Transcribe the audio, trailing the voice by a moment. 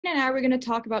and I were going to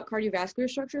talk about cardiovascular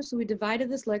structure. So we divided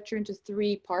this lecture into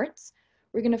 3 parts.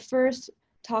 We're going to first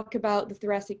talk about the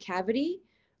thoracic cavity.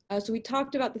 So we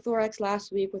talked about the thorax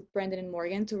last week with Brendan and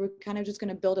Morgan. So we're kind of just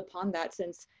going to build upon that,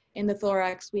 since in the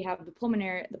thorax we have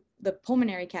the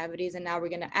pulmonary cavities, and now we're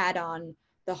going to add on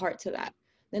the heart to that.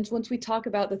 Then once we talk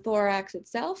about the thorax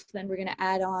itself, then we're going to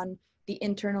add on the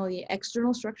internal, the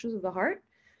external structures of the heart.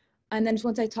 And then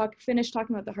once I finish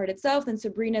talking about the heart itself, then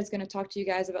Sabrina is going to talk to you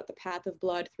guys about the path of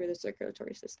blood through the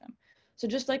circulatory system. So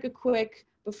just like a quick,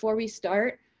 before we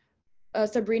start,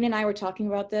 Sabrina and I were talking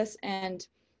about this, and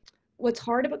what's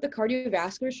hard about the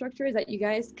cardiovascular structure is that you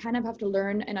guys kind of have to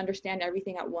learn and understand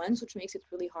everything at once, which makes it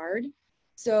really hard.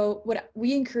 So what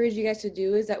we encourage you guys to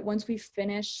do is that once we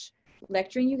finish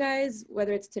lecturing you guys,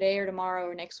 whether it's today or tomorrow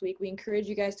or next week, we encourage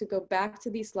you guys to go back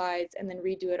to these slides and then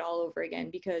redo it all over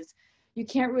again, because you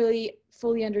can't really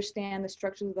fully understand the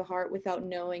structures of the heart without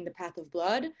knowing the path of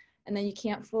blood, and then you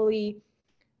can't fully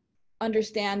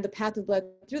understand the path of blood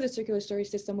through the circulatory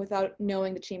system without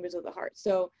knowing the chambers of the heart.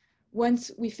 So once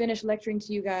we finish lecturing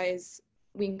to you guys,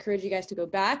 we encourage you guys to go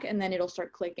back, and then it'll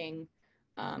start clicking.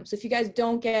 So if you guys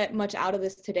don't get much out of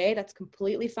this today, that's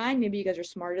completely fine. Maybe you guys are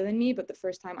smarter than me, but the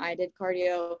first time I did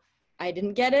cardio, I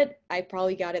didn't get it. I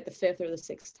probably got it the 5th or the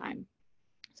 6th time.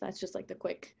 So that's just like the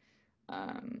quick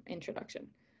introduction.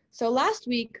 So last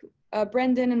week,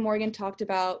 Brendan and Morgan talked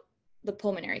about the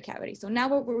pulmonary cavity. So now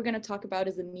what we're going to talk about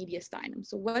is the mediastinum.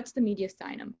 So what's the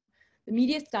mediastinum? The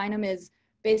mediastinum is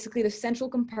basically the central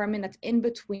compartment that's in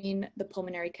between the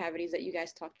pulmonary cavities that you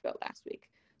guys talked about last week.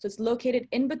 So it's located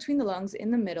in between the lungs in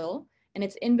the middle, and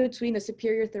it's in between the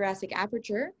superior thoracic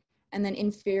aperture and then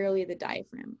inferiorly the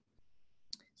diaphragm.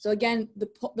 So again,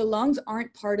 the lungs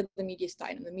aren't part of the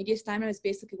mediastinum. The mediastinum is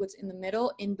basically what's in the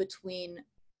middle, in between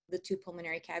the 2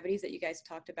 pulmonary cavities that you guys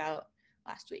talked about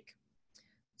last week.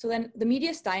 So then the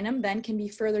mediastinum then can be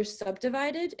further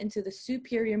subdivided into the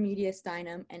superior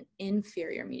mediastinum and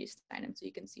inferior mediastinum. So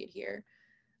you can see it here.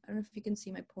 I don't know if you can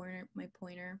see my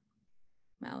pointer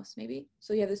mouse maybe.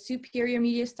 So you have the superior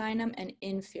mediastinum and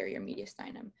inferior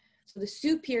mediastinum. So the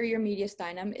superior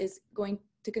mediastinum is going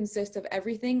to consist of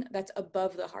everything that's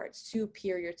above the heart,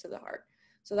 superior to the heart.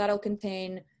 So that'll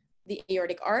contain the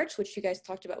aortic arch, which you guys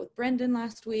talked about with Brendan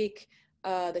last week,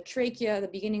 the trachea, the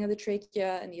beginning of the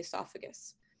trachea, and the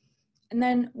esophagus. And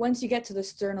then once you get to the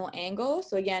sternal angle,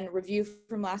 so again, review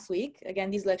from last week. Again,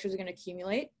 these lectures are going to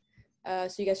accumulate.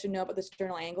 So you guys should know about the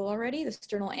sternal angle already. The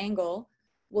sternal angle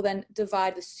will then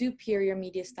divide the superior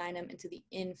mediastinum into the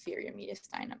inferior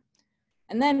mediastinum.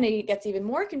 And then it gets even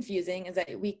more confusing, is that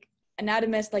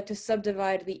anatomists like to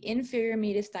subdivide the inferior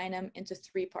mediastinum into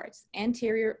 3 parts: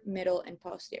 anterior, middle, and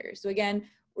posterior. So again,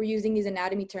 we're using these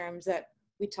anatomy terms that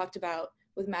we talked about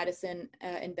with Madison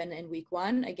and Ben in week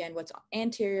 1. Again, what's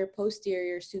anterior,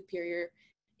 posterior, superior,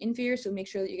 inferior. So make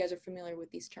sure that you guys are familiar with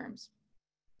these terms.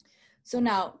 So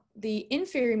now the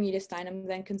inferior mediastinum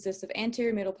then consists of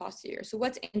anterior, middle, posterior. So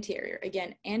what's anterior?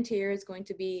 Again, anterior is going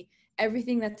to be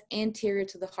everything that's anterior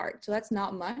to the heart. So that's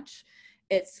not much.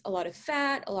 It's a lot of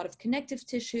fat, a lot of connective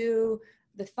tissue,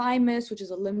 the thymus, which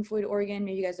is a lymphoid organ.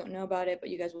 Maybe you guys don't know about it, but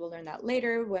you guys will learn that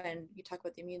later when you talk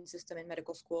about the immune system in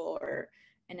medical school or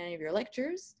in any of your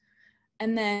lectures.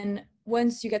 And then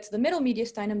once you get to the middle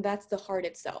mediastinum, that's the heart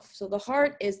itself. So the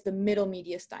heart is the middle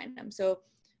mediastinum. So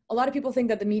a lot of people think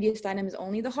that the mediastinum is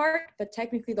only the heart, but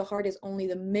technically the heart is only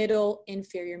the middle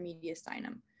inferior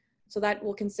mediastinum. So that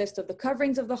will consist of the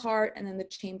coverings of the heart and then the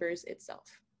chambers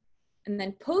itself. And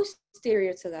then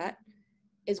posterior to that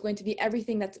is going to be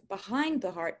everything that's behind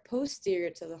the heart, posterior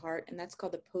to the heart, and that's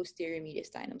called the posterior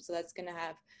mediastinum. So that's going to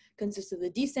consist of the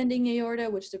descending aorta,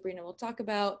 which Sabrina will talk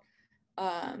about,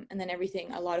 and then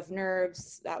everything, a lot of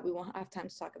nerves that we won't have time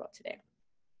to talk about today.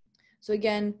 So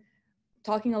again,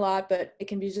 talking a lot, but it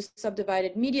can be just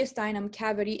subdivided: mediastinum,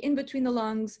 cavity in between the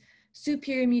lungs;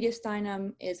 superior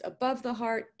mediastinum is above the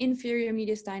heart; inferior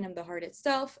mediastinum, the heart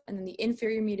itself; and then the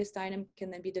inferior mediastinum can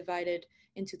then be divided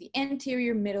into the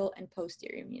anterior, middle, and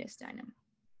posterior mediastinum.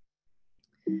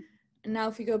 And now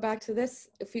if we go back to this,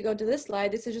 if we go to this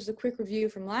slide, this is just a quick review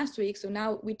from last week. So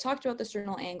now we talked about the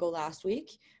sternal angle last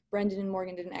week. Brendan and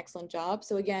Morgan did an excellent job.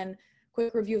 So again,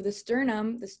 quick review of the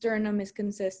sternum. The sternum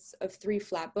consists of 3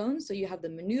 flat bones. So you have the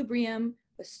manubrium,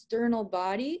 the sternal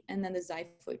body, and then the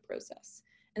xiphoid process.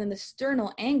 And then the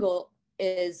sternal angle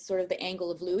is sort of the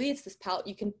angle of Louis. It's this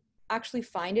you can actually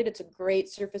find it. It's a great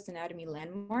surface anatomy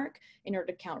landmark in order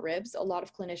to count ribs. A lot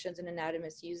of clinicians and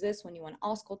anatomists use this when you want to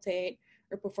auscultate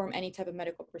or perform any type of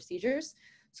medical procedures,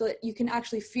 so that you can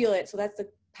actually feel it. So that's the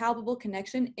palpable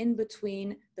connection in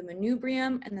between the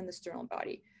manubrium and then the sternal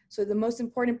body. So the most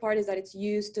important part is that it's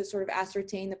used to sort of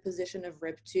ascertain the position of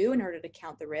rib 2 in order to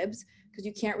count the ribs, because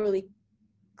you can't really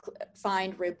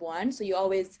find rib 1. So you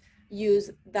always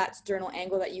use that sternal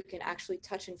angle that you can actually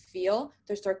touch and feel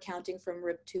to start counting from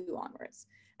rib 2 onwards.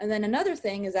 And then another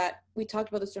thing is that we talked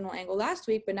about the sternal angle last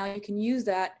week, but now you can use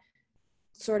that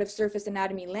sort of surface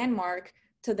anatomy landmark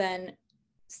to then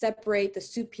separate the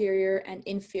superior and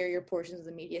inferior portions of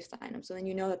the mediastinum. So then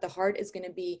you know that the heart is going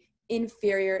to be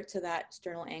inferior to that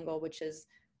sternal angle, which is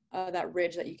that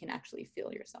ridge that you can actually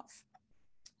feel yourself.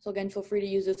 So again, feel free to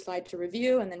use this slide to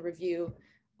review and then review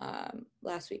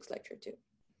last week's lecture too.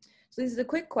 So this is a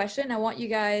quick question. I want you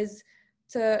guys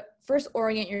to first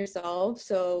orient yourselves.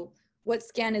 So what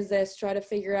scan is this? Try to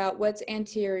figure out what's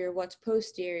anterior, what's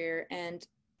posterior. And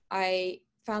I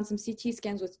found some CT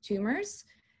scans with tumors,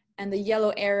 and the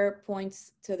yellow arrow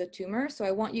points to the tumor. So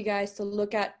I want you guys to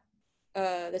look at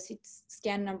the CT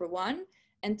scan number 1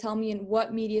 and tell me in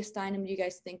what mediastinum do you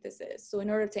guys think this is. So in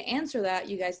order to answer that,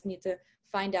 you guys need to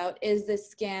find out, is this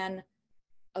scan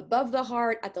above the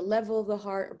heart, at the level of the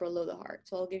heart, or below the heart?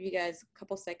 So I'll give you guys a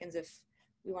couple seconds if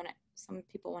we want to, some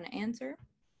people want to answer.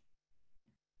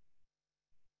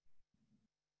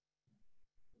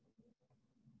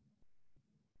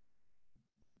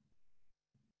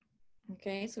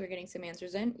 Okay, so we're getting some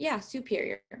answers in. Yeah,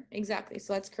 superior, exactly,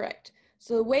 so that's correct.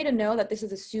 So the way to know that this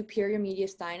is a superior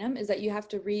mediastinum is that you have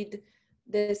to read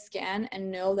this scan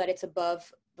and know that it's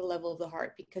above the level of the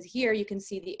heart, because here you can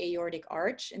see the aortic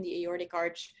arch, and the aortic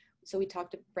arch, so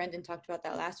Brendan talked about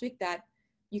that last week, that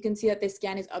you can see that this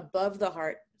scan is above the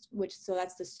heart, so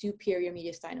that's the superior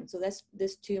mediastinum. So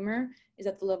this tumor is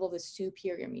at the level of the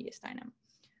superior mediastinum.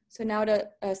 So now to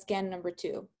scan number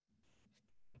 2.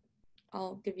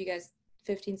 I'll give you guys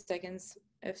 15 seconds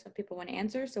if some people want to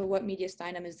answer. So what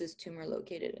mediastinum is this tumor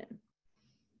located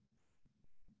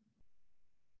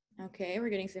in? Okay, we're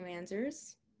getting some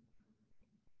answers.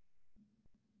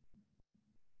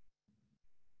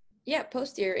 Yeah,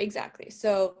 posterior, exactly.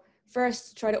 So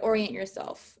first, try to orient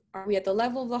yourself. Are we at the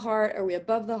level of the heart? Are we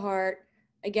above the heart?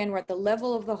 Again, we're at the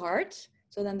level of the heart.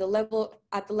 So then at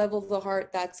the level of the heart,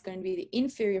 that's going to be the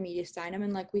inferior mediastinum.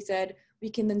 And like we said, we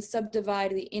can then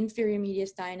subdivide the inferior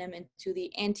mediastinum into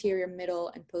the anterior, middle,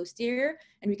 and posterior.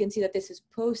 And we can see that this is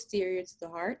posterior to the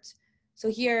heart. So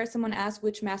here, someone asked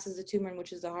which mass is the tumor and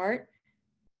which is the heart.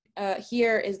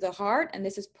 Here is the heart, and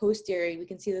this is posterior. We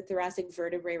can see the thoracic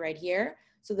vertebrae right here.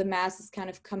 So the mass is kind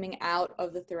of coming out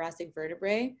of the thoracic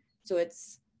vertebrae. So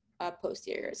it's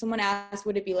posterior. Someone asked,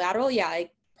 would it be lateral? Yeah,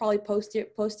 probably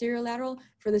posterior lateral.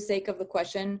 For the sake of the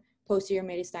question, posterior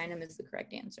mediastinum is the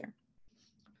correct answer.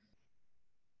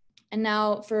 And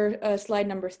now for slide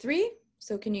number 3.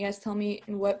 So can you guys tell me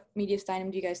in what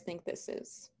mediastinum do you guys think this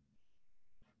is?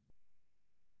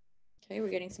 Okay, we're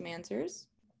getting some answers.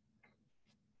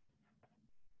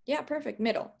 Yeah, perfect,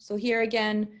 middle. So here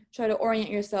again, try to orient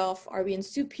yourself. Are we in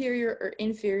superior or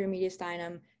inferior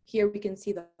mediastinum? Here we can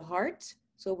see the heart.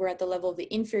 So we're at the level of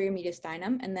the inferior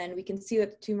mediastinum, and then we can see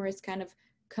that the tumor is kind of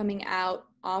coming out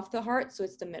off the heart, so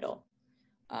it's the middle.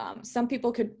 Some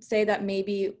people could say that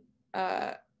maybe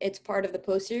it's part of the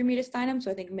posterior mediastinum,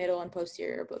 so I think middle and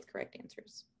posterior are both correct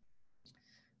answers.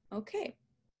 Okay,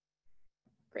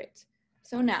 great.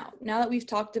 So now that we've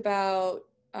talked about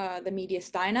the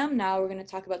mediastinum, now we're going to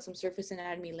talk about some surface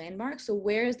anatomy landmarks. So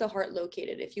where is the heart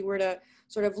located? If you were to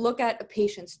sort of look at a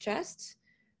patient's chest,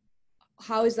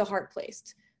 how is the heart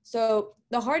placed? So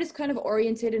the heart is kind of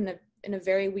oriented in a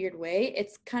very weird way.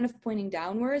 It's kind of pointing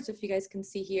downwards. If you guys can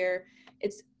see here,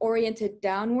 it's oriented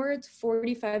downwards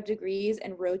 45 degrees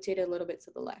and rotated a little bit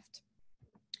to the left.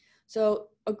 So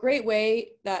a great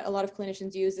way that a lot of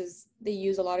clinicians use is they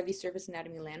use a lot of these surface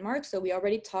anatomy landmarks. So we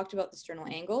already talked about the sternal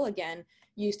angle, again,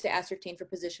 used to ascertain for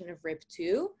position of rib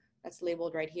 2. That's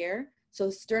labeled right here.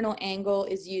 So sternal angle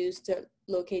is used to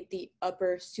locate the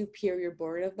upper superior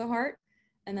border of the heart.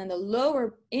 And then the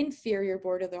lower inferior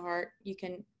border of the heart, you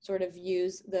can sort of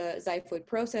use the xiphoid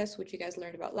process, which you guys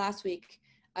learned about last week,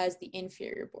 as the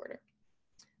inferior border.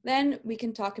 Then we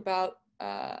can talk about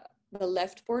the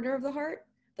left border of the heart.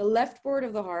 The left border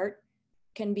of the heart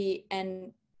can be,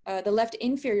 and the left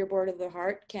inferior border of the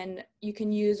heart you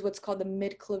can use what's called the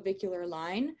midclavicular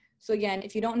line. So again,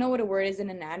 if you don't know what a word is in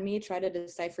anatomy, try to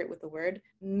decipher it with the word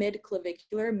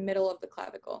midclavicular, middle of the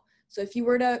clavicle. So if you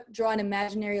were to draw an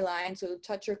imaginary line, so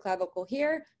touch your clavicle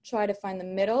here, try to find the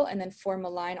middle and then form a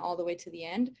line all the way to the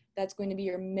end, that's going to be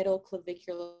your middle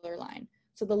clavicular line.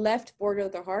 So the left border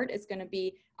of the heart is going to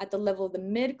be at the level of the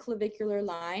midclavicular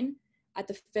line at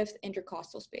the 5th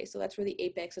intercostal space. So that's where the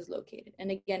apex is located.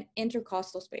 And again,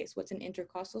 intercostal space. What's an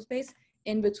intercostal space?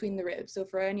 In between the ribs. So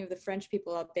for any of the French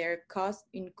people out there, cos,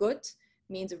 une goutte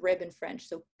means rib in French.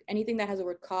 So anything that has the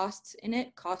word cost in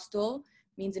it, costal,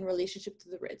 means in relationship to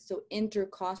the ribs. So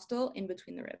intercostal, in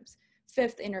between the ribs.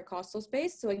 Fifth, intercostal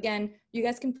space. So again, you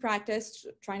guys can practice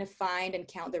trying to find and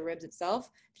count the ribs itself.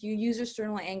 If you use your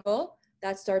sternal angle,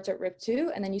 that starts at rib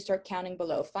 2, and then you start counting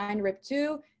below. Find rib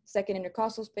 2, second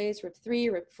intercostal space, rib 3,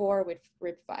 rib 4,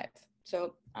 rib 5.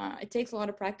 So it takes a lot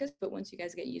of practice, but once you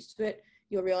guys get used to it,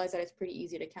 you'll realize that it's pretty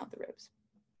easy to count the ribs.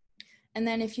 And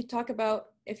then if you talk about,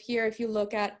 if you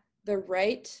look at the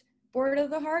right border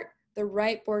of the heart, the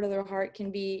right border of the heart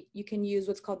can be, you can use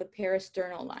what's called the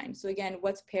parasternal line. So again,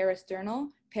 what's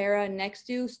parasternal? Para next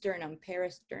to sternum,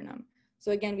 parasternum.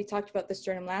 So again, we talked about the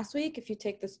sternum last week. If you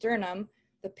take the sternum,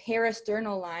 the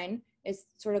parasternal line is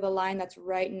sort of the line that's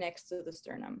right next to the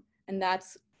sternum. And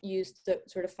that's used to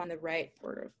sort of find the right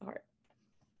border of the heart.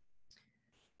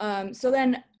 So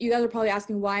then you guys are probably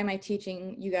asking, why am I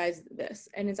teaching you guys this?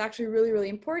 And it's actually really, really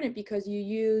important because you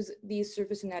use these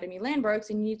surface anatomy landmarks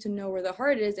and you need to know where the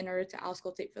heart is in order to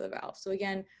auscultate for the valve. So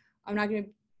again,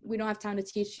 we don't have time to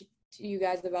teach to you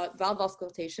guys about valve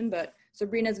auscultation, but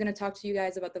Sabrina is going to talk to you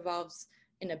guys about the valves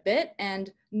in a bit.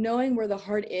 And knowing where the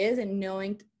heart is and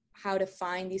knowing how to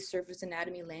find these surface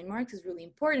anatomy landmarks is really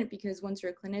important, because once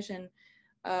you're a clinician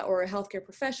or a healthcare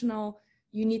professional,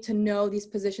 you need to know these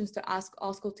positions to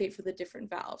auscultate for the different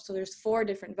valves. So there's 4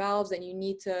 different valves and you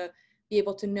need to be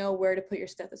able to know where to put your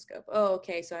stethoscope. Oh,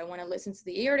 okay, so I want to listen to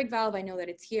the aortic valve. I know that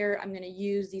it's here. I'm going to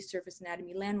use these surface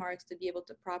anatomy landmarks to be able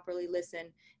to properly listen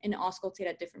and auscultate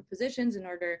at different positions in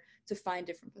order to find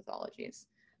different pathologies.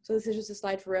 So this is just a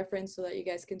slide for reference so that you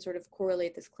guys can sort of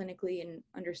correlate this clinically and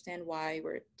understand why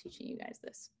we're teaching you guys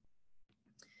this.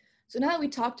 So now that we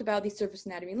talked about these surface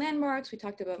anatomy landmarks, we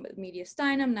talked about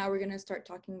mediastinum, now we're going to start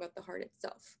talking about the heart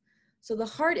itself. So the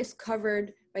heart is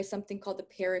covered by something called the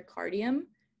pericardium,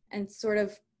 and sort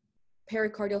of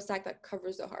pericardial sac that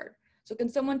covers the heart. So can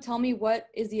someone tell me what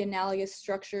is the analogous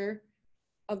structure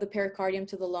of the pericardium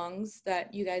to the lungs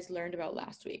that you guys learned about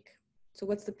last week? So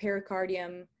what's the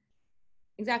pericardium?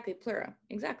 Exactly, pleura,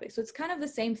 exactly. So it's kind of the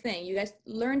same thing. You guys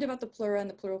learned about the pleura and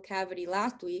the pleural cavity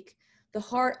last week. The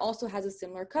heart also has a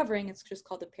similar covering. It's just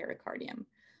called the pericardium.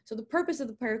 So the purpose of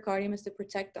the pericardium is to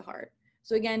protect the heart.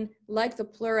 So again, like the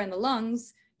pleura and the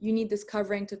lungs, you need this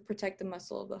covering to protect the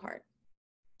muscle of the heart.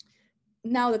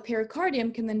 Now the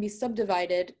pericardium can then be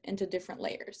subdivided into different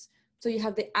layers. So you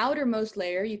have the outermost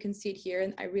layer, you can see it here,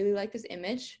 and I really like this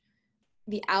image.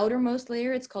 The outermost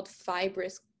layer, it's called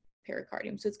fibrous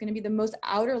pericardium. So it's going to be the most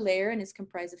outer layer and is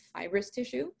comprised of fibrous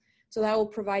tissue. So that will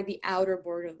provide the outer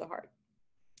border of the heart.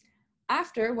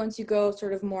 After, once you go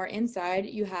sort of more inside,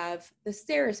 you have the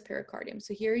serous pericardium.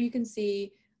 So here you can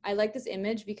see, I like this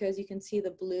image because you can see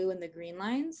the blue and the green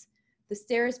lines. The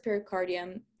serous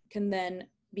pericardium can then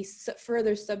be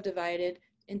further subdivided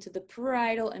into the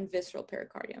parietal and visceral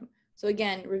pericardium. So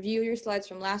again, review your slides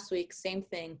from last week, same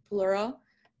thing, pleura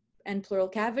and pleural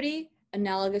cavity,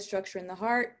 analogous structure in the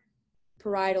heart,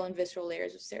 parietal and visceral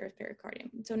layers of serous pericardium.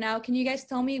 So now can you guys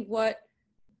tell me what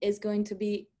is going to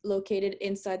be located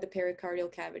inside the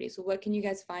pericardial cavity? So what can you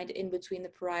guys find in between the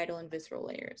parietal and visceral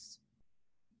layers?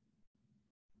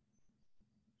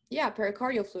 Yeah,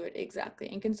 pericardial fluid, exactly.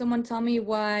 And can someone tell me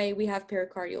why we have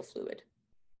pericardial fluid?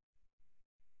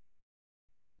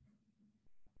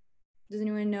 Does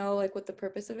anyone know like what the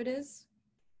purpose of it is?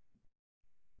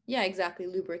 Yeah, exactly.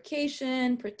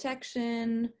 Lubrication,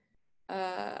 protection,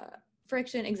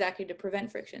 friction, exactly, to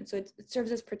prevent friction. So it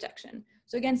serves as protection.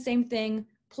 So again, same thing,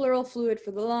 pleural fluid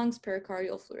for the lungs,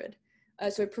 pericardial fluid.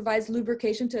 So it provides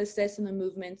lubrication to assist in the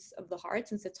movements of the heart,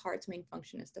 since its heart's main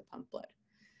function is to pump blood.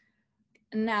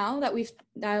 And now that we've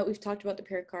talked about the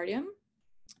pericardium,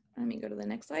 let me go to the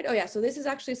next slide. Oh yeah, so this is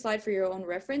actually a slide for your own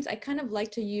reference. I kind of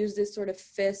like to use this sort of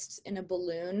fist in a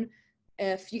balloon.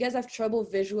 If you guys have trouble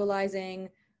visualizing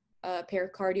a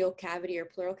pericardial cavity or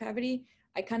pleural cavity,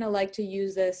 I kind of like to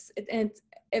use this. And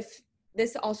if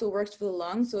this also works for the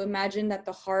lungs, so imagine that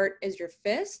the heart is your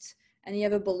fist and you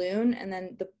have a balloon, and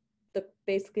then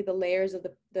basically the layers of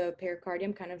the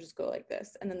pericardium kind of just go like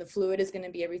this. And then the fluid is going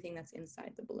to be everything that's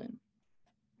inside the balloon.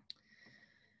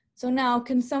 So now,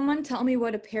 can someone tell me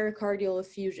what a pericardial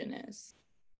effusion is?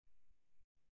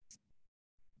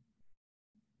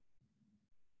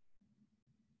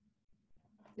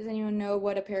 Does anyone know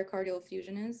what a pericardial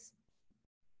effusion is?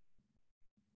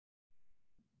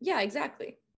 Yeah,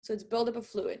 exactly. So it's buildup of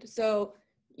fluid. So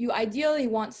you ideally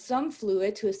want some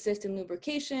fluid to assist in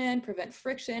lubrication, prevent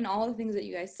friction, all the things that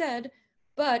you guys said,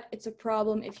 but it's a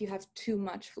problem if you have too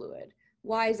much fluid.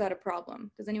 Why is that a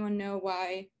problem? Does anyone know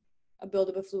why a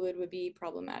buildup of fluid would be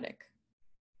problematic?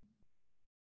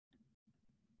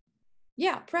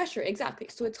 Yeah, pressure, exactly.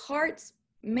 So it's heart's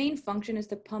main function is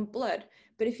to pump blood.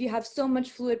 But if you have so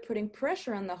much fluid putting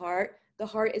pressure on the heart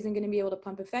isn't going to be able to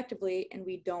pump effectively, and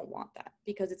we don't want that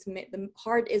because the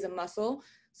heart is a muscle.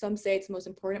 Some say it's the most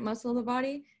important muscle of the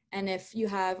body. And if you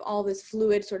have all this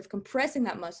fluid sort of compressing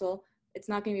that muscle, it's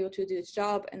not going to be able to do its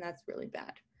job, and that's really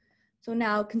bad. So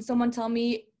now, can someone tell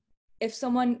me, if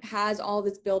someone has all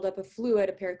this buildup of fluid,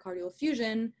 a pericardial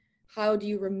effusion, how do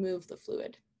you remove the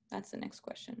fluid? That's the next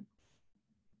question.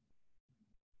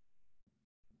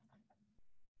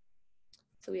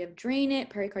 So we have drain it,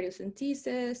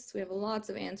 pericardiocentesis. We have lots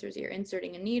of answers here.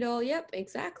 Inserting a needle. Yep,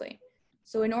 exactly.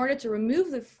 So in order to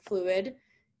remove the fluid,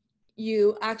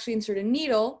 you actually insert a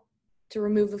needle to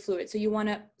remove the fluid. So you want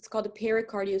to, it's called a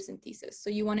pericardiocentesis. So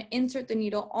you want to insert the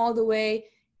needle all the way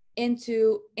in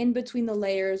between the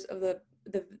layers of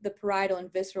the parietal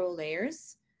and visceral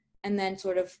layers, and then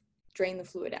sort of drain the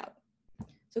fluid out.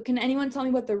 So can anyone tell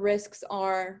me what the risks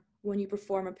are when you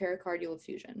perform a pericardial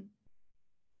effusion?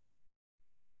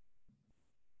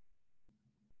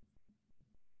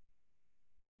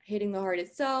 Hitting the heart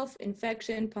itself,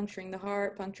 infection, puncturing the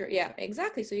heart, yeah,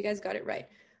 exactly. So you guys got it right.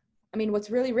 I mean, what's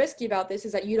really risky about this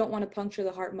is that you don't want to puncture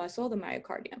the heart muscle, the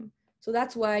myocardium. So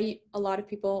that's why a lot of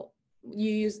people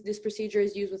this procedure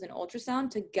is used with an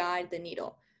ultrasound to guide the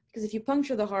needle. Because if you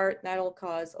puncture the heart, that'll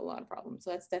cause a lot of problems.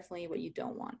 So that's definitely what you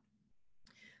don't want.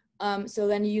 So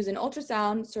then you use an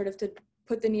ultrasound sort of to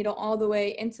put the needle all the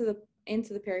way into the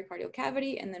pericardial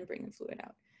cavity and then bring the fluid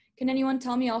out. Can anyone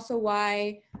tell me also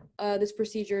why this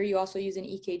procedure you also use an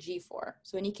EKG for?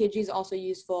 So an EKG is also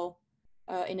useful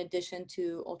in addition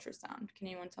to ultrasound. Can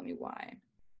anyone tell me why?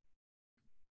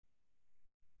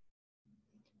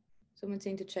 Someone's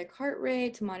saying to check heart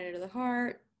rate, to monitor the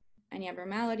heart, any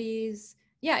abnormalities.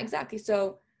 Yeah, exactly.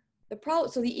 So the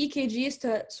EKG is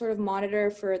to sort of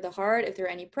monitor for the heart if there are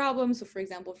any problems. So for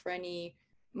example, for any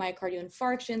myocardial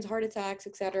infarctions, heart attacks,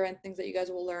 et cetera, and things that you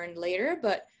guys will learn later.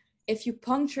 But if you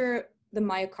puncture the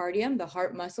myocardium, the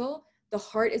heart muscle, the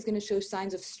heart is going to show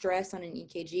signs of stress on an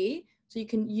EKG. So you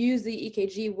can use the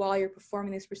EKG while you're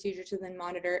performing this procedure to then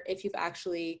monitor if you've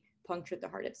actually punctured the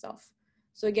heart itself.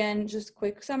 So again, just a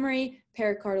quick summary: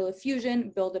 pericardial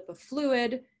effusion, buildup of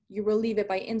fluid. You relieve it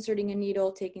by inserting a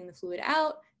needle, taking the fluid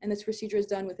out, and this procedure is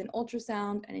done with an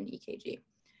ultrasound and an EKG.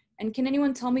 And can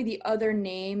anyone tell me the other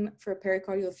name for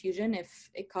pericardial effusion if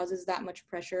it causes that much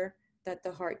pressure that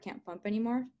the heart can't pump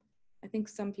anymore? I think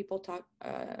some people talk,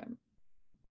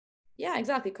 yeah,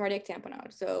 exactly, cardiac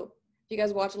tamponade. So if you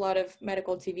guys watch a lot of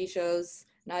medical TV shows,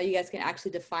 now you guys can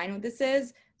actually define what this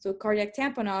is. So cardiac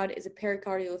tamponade is a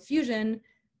pericardial effusion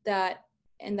that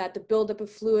the buildup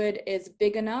of fluid is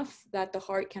big enough that the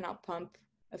heart cannot pump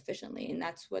efficiently, and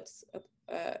that's what's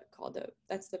called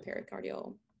that's the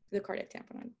cardiac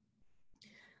tamponade.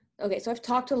 Okay, so I've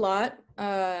talked a lot.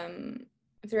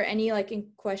 If there are any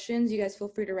questions, you guys feel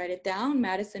free to write it down.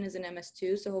 Madison is an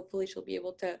MS2, so hopefully she'll be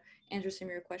able to answer some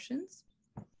of your questions.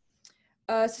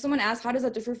 So someone asked, how does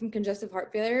that differ from congestive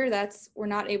heart failure? We're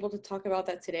not able to talk about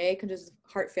that today. Congestive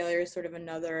heart failure is sort of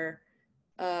another,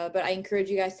 but I encourage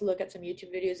you guys to look at some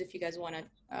YouTube videos if you guys want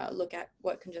to look at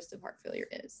what congestive heart failure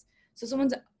is. So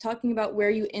someone's talking about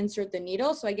where you insert the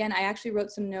needle. So again, I actually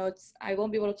wrote some notes. I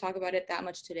won't be able to talk about it that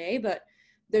much today, but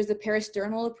there's the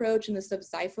peristernal approach and the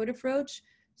subxiphoid approach.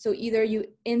 So either you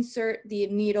insert the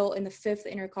needle in the 5th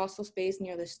intercostal space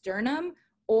near the sternum,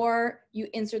 or you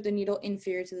insert the needle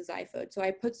inferior to the xiphoid. So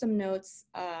I put some notes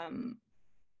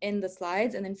in the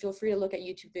slides, and then feel free to look at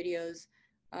YouTube videos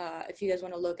if you guys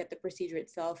want to look at the procedure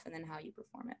itself and then how you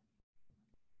perform it.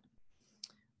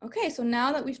 Okay, so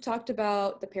now that we've talked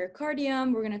about the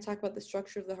pericardium, we're going to talk about the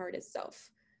structure of the heart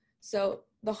itself. So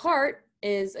the heart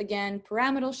is, again,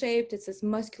 pyramidal shaped. It's this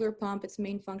muscular pump. Its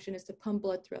main function is to pump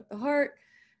blood throughout the heart.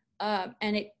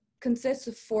 And it consists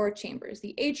of 4 chambers: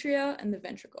 the atria and the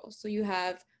ventricles. So you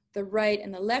have the right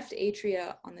and the left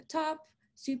atria on the top,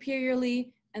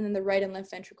 superiorly, and then the right and left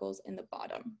ventricles in the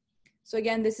bottom. So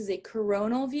again, this is a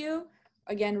coronal view.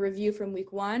 Again, review from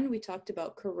week 1, we talked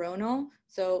about coronal.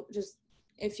 So just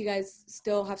if you guys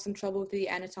still have some trouble with the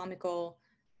anatomical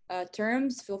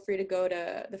terms, feel free to go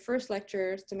to the first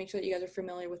lecture to make sure that you guys are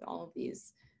familiar with all of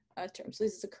these terms. So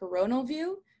this is a coronal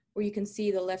view where you can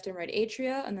see the left and right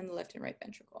atria and then the left and right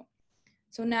ventricle.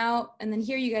 So now, and then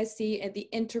here you guys see the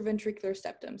interventricular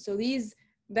septum. So these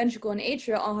ventricle and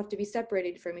atria all have to be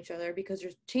separated from each other because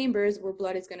there's chambers where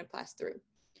blood is going to pass through.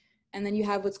 And then you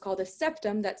have what's called a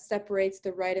septum that separates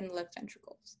the right and the left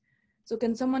ventricles. So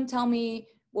can someone tell me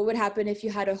what would happen if you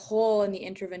had a hole in the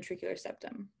interventricular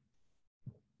septum?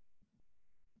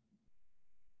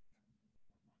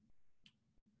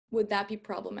 Would that be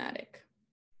problematic?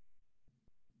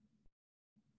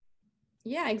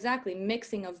 Yeah, exactly.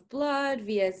 Mixing of blood,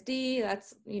 VSD,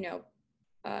 that's,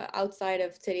 outside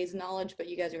of today's knowledge, but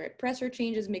you guys are right. Pressure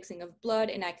changes, mixing of blood,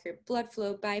 inaccurate blood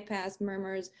flow, bypass,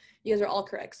 murmurs, you guys are all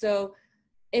correct. So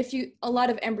a lot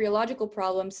of embryological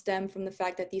problems stem from the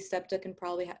fact that these septa can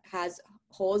probably has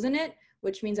holes in it,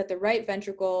 which means that the right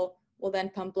ventricle will then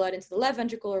pump blood into the left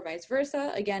ventricle or vice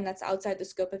versa. Again, that's outside the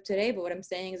scope of today, but what I'm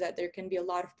saying is that there can be a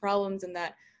lot of problems and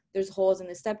that there's holes in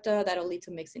the septa that'll lead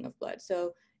to mixing of blood.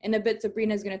 So in a bit,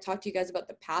 Sabrina is going to talk to you guys about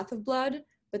the path of blood,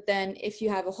 but then if you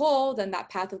have a hole, then that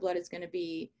path of blood is going to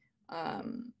be,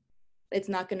 it's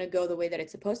not going to go the way that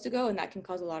it's supposed to go, and that can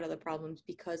cause a lot of the problems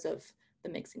because of the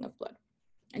mixing of blood.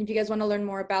 And if you guys want to learn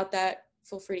more about that,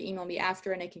 feel free to email me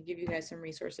after and I can give you guys some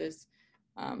resources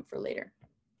for later.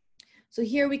 So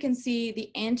here we can see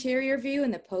the anterior view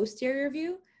and the posterior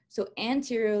view. So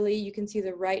anteriorly, you can see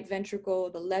the right ventricle,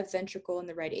 the left ventricle, and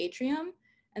the right atrium.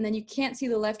 And then you can't see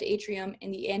the left atrium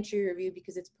in the anterior view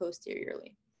because it's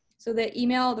posteriorly. So my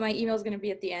email is going to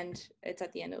be at the end. It's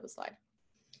at the end of the slide.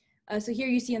 So here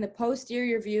you see in the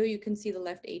posterior view, you can see the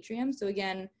left atrium. So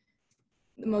again,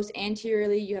 the most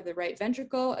anteriorly, you have the right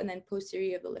ventricle, and then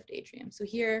posteriorly, you have the left atrium. So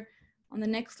here on the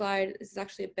next slide, this is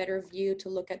actually a better view to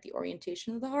look at the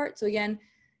orientation of the heart. So again,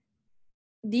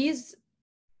 these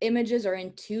images are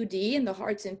in 2D and the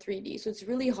heart's in 3D. So it's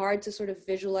really hard to sort of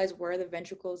visualize where the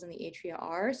ventricles and the atria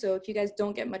are. So if you guys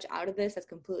don't get much out of this, that's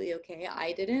completely okay.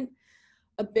 I didn't.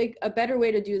 A better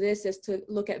way to do this is to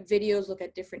look at videos, look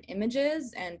at different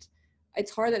images, and it's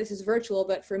hard that this is virtual,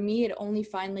 but for me, it only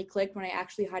finally clicked when I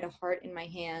actually had a heart in my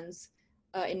hands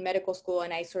in medical school,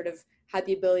 and I sort of had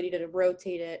the ability to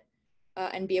rotate it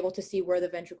and be able to see where the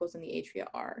ventricles and the atria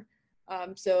are.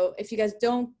 So if you guys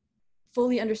don't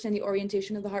fully understand the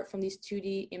orientation of the heart from these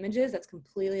 2D images, that's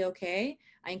completely okay.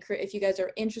 If you guys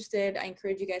are interested, I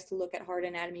encourage you guys to look at heart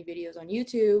anatomy videos on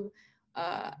YouTube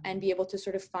and be able to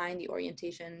sort of find the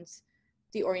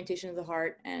orientation of the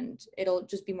heart, and it'll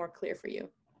just be more clear for you.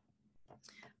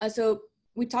 So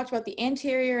we talked about the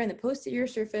anterior and the posterior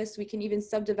surface. We can even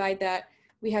subdivide that.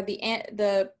 We have the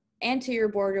anterior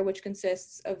border, which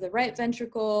consists of the right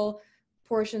ventricle,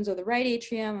 portions of the right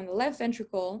atrium, and the left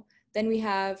ventricle. Then we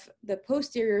have the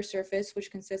posterior surface,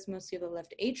 which consists mostly of the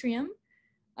left atrium.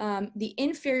 The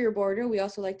inferior border, we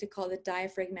also like to call the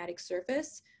diaphragmatic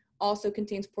surface, also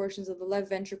contains portions of the left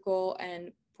ventricle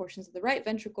and portions of the right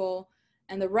ventricle.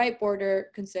 And the right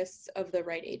border consists of the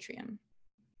right atrium.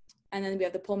 And then we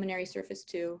have the pulmonary surface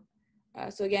too.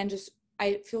 So again,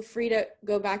 I feel free to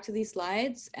go back to these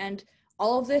slides, and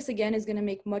all of this again is going to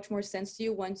make much more sense to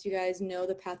you once you guys know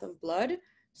the path of blood.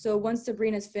 So once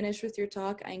Sabrina's finished with your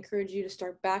talk, I encourage you to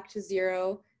start back to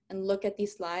zero and look at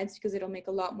these slides, because it'll make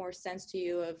a lot more sense to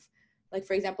you of, like,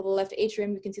 for example, the left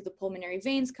atrium, you can see the pulmonary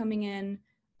veins coming in.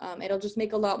 It'll just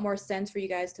make a lot more sense for you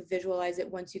guys to visualize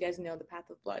it once you guys know the path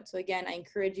of blood. So again, I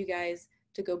encourage you guys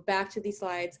to go back to these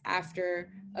slides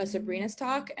after Sabrina's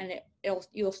talk, and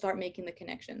you'll start making the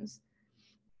connections.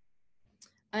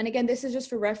 And again, this is just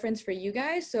for reference for you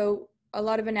guys. So a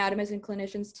lot of anatomists and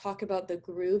clinicians talk about the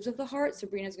grooves of the heart.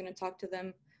 Sabrina's going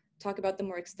to talk about them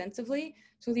more extensively.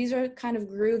 So these are kind of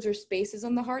grooves or spaces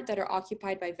on the heart that are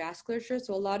occupied by vasculature.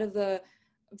 So a lot of the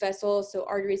vessels, so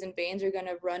arteries and veins, are going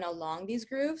to run along these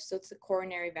grooves. So it's the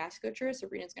coronary vasculature.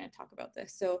 Sabrina's going to talk about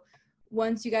this. So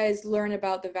once you guys learn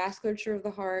about the vasculature of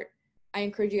the heart, I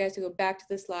encourage you guys to go back to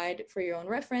the slide for your own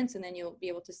reference, and then you'll be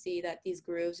able to see that these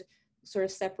grooves sort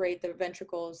of separate the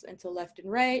ventricles into left and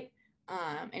right,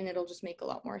 and it'll just make a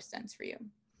lot more sense for you.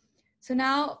 So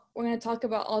now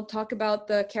I'll talk about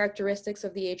the characteristics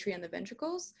of the atria and the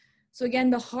ventricles. So again,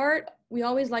 the heart, we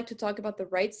always like to talk about the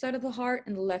right side of the heart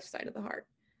and the left side of the heart.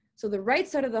 So the right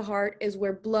side of the heart is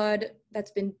where blood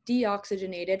that's been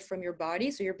deoxygenated from your body,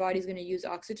 so your body's going to use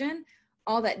oxygen.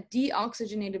 All that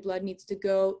deoxygenated blood needs to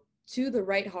go to the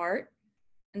right heart,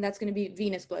 and that's going to be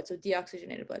venous blood, so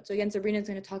deoxygenated blood. So again, Sabrina's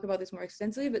going to talk about this more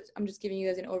extensively, but I'm just giving you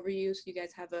guys an overview so you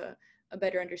guys have a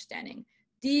better understanding.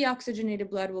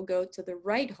 Deoxygenated blood will go to the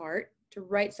right heart, to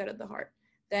right side of the heart.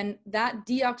 Then that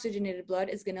deoxygenated blood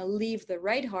is going to leave the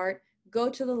right heart, go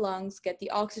to the lungs, get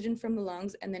the oxygen from the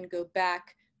lungs, and then go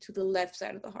back to the left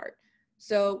side of the heart.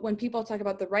 So when people talk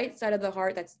about the right side of the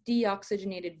heart, that's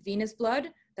deoxygenated venous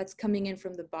blood that's coming in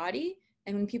from the body.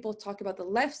 And when people talk about the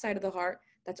left side of the heart,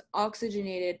 that's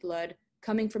oxygenated blood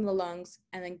coming from the lungs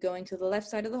and then going to the left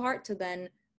side of the heart to then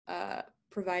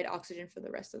provide oxygen for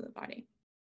the rest of the body.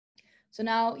 So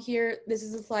now here, this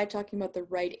is a slide talking about the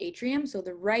right atrium. So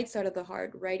the right side of the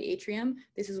heart, right atrium,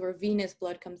 this is where venous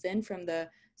blood comes in from the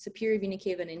superior vena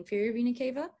cava and inferior vena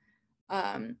cava.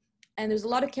 And there's a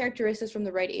lot of characteristics from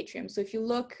the right atrium. So if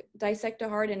you dissect a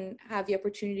heart and have the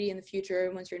opportunity in the future,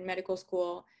 once you're in medical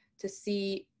school, to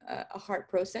see a heart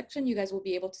pro-section, you guys will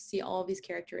be able to see all of these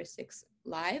characteristics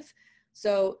live.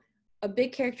 So a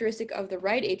big characteristic of the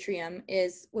right atrium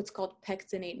is what's called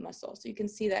pectinate muscle. So you can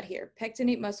see that here.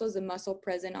 Pectinate muscle is a muscle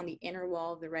present on the inner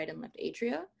wall of the right and left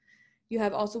atria. You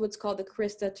have also what's called the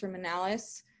crista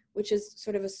terminalis, which is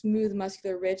sort of a smooth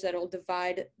muscular ridge that will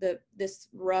divide this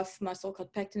rough muscle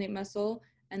called pectinate muscle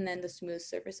and then the smooth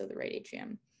surface of the right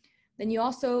atrium. Then you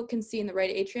also can see in the right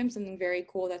atrium something very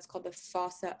cool that's called the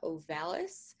fossa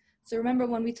ovalis. So remember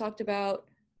when we talked about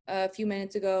a few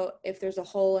minutes ago, if there's a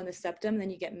hole in the septum, then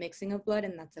you get mixing of blood,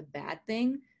 and that's a bad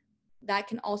thing. That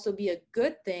can also be a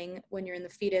good thing when you're in the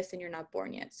fetus and you're not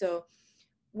born yet. So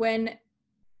when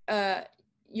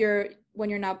you're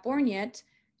not born yet,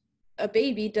 a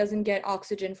baby doesn't get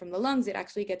oxygen from the lungs, it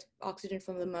actually gets oxygen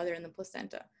from the mother and the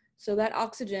placenta. So that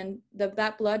oxygen,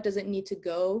 that blood doesn't need to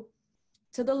go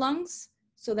to the lungs.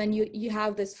 So then you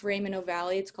have this foramen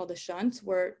ovale, it's called a shunt,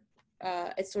 where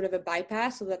it's sort of a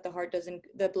bypass so that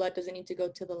the blood doesn't need to go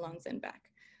to the lungs and back.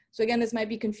 So again, this might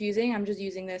be confusing. I'm just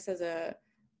using this as a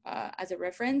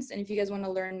reference. And if you guys want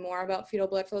to learn more about fetal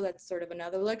blood flow, that's sort of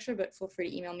another lecture, but feel free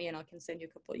to email me and I can send you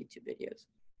a couple of YouTube videos.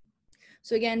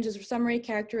 So again, just for summary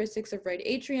characteristics of right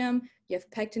atrium, you have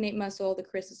pectinate muscle, the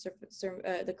crista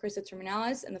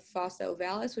terminalis, and the fossa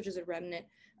ovalis, which is a remnant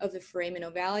of the foramen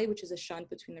ovale, which is a shunt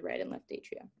between the right and left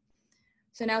atria.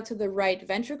 So now to the right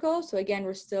ventricle. So again,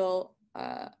 we're still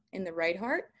in the right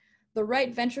heart. The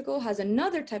right ventricle has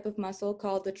another type of muscle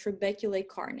called the trabeculae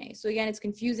carneae. So again, it's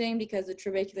confusing because the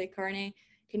trabeculae carneae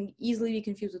can easily be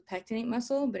confused with pectinate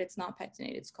muscle, but it's not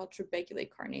pectinate, it's called trabeculae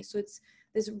carneae. So it's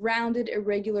this rounded,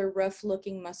 irregular,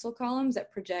 rough-looking muscle columns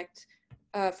that project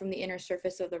from the inner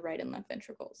surface of the right and left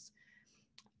ventricles.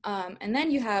 And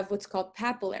then you have what's called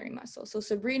papillary muscle. So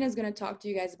Sabrina is going to talk to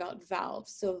you guys about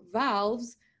valves. So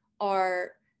valves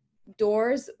are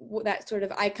doors that sort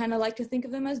of, I kind of like to think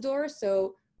of them as doors.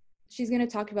 So she's going to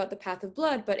talk about the path of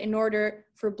blood, but in order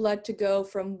for blood to go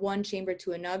from one chamber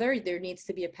to another, there needs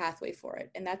to be a pathway for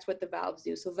it. And that's what the valves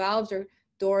do. So valves are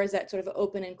doors that sort of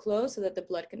open and close so that the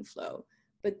blood can flow.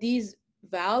 But these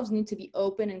valves need to be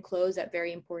open and closed at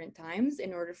very important times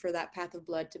in order for that path of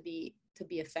blood to be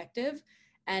effective.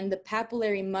 And the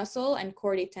papillary muscle and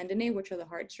chordae tendineae, which are the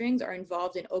heartstrings, are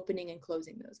involved in opening and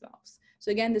closing those valves.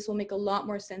 So again, this will make a lot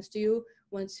more sense to you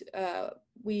once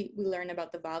we learn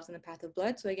about the valves and the path of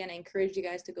blood. So again, I encourage you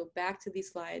guys to go back to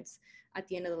these slides at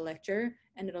the end of the lecture,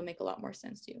 and it'll make a lot more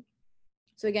sense to you.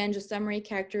 So again, just summary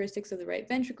characteristics of the right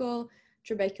ventricle,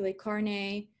 trabeculae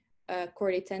carneae,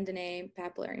 chordae tendineae,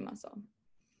 papillary muscle.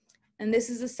 And this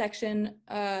is a section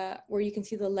where you can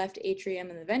see the left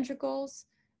atrium and the ventricles.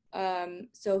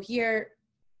 So here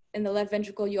in the left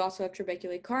ventricle, you also have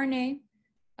trabeculae carneae.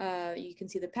 You can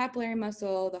see the papillary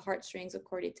muscle, the heartstrings of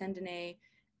chordae tendineae,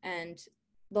 and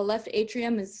the left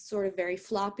atrium is sort of very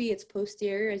floppy. It's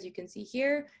posterior, as you can see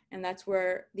here, and that's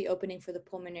where the opening for the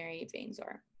pulmonary veins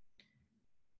are.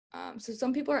 So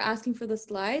some people are asking for the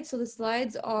slides. So the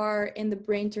slides are in the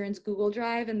Brain Turns Google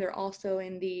Drive, and they're also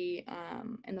in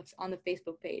on the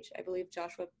Facebook page. I believe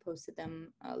Joshua posted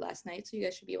them last night, so you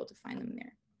guys should be able to find them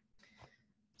there.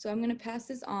 So I'm going to pass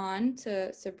this on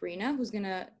to Sabrina, who's going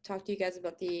to talk to you guys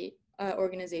about the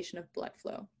organization of blood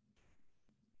flow.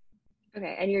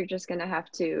 Okay, and you're just going to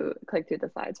have to click through the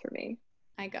slides for me.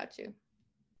 I got you.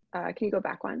 Can you go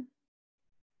back one?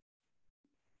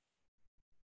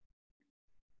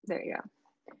 There you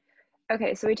go.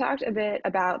 Okay, so we talked a bit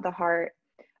about the heart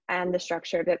and the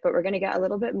structure of it, but we're going to get a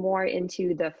little bit more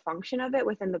into the function of it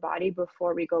within the body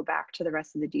before we go back to the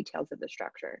rest of the details of the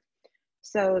structure.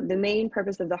 So the main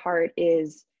purpose of the heart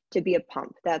is to be a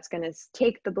pump that's going to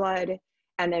take the blood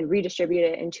and then redistribute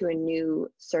it into a new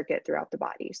circuit throughout the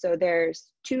body. So there's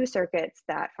two circuits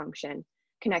that function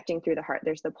connecting through the heart.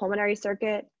 There's the pulmonary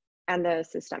circuit and the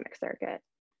systemic circuit.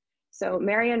 So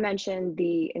Marianne mentioned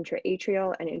the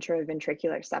intraatrial and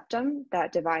intraventricular septum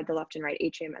that divide the left and right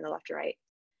atrium and the left and right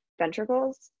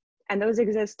ventricles. And those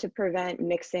exist to prevent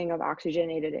mixing of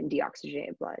oxygenated and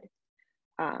deoxygenated blood.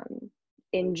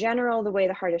 In general, the way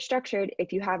the heart is structured,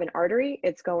 if you have an artery,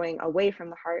 it's going away from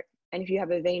the heart. And if you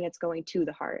have a vein, it's going to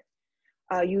the heart.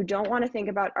 You don't want to think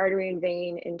about artery and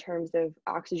vein in terms of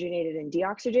oxygenated and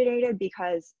deoxygenated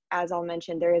because, as I'll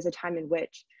mention, there is a time in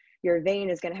which your vein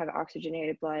is going to have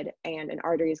oxygenated blood and an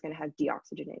artery is going to have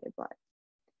deoxygenated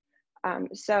blood.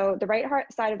 So the right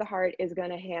side of the heart is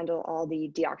going to handle all the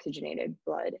deoxygenated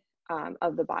blood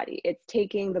of the body. It's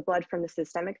taking the blood from the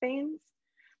systemic veins.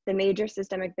 The major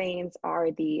systemic veins are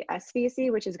the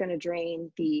SVC, which is going to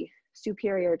drain the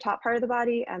superior top part of the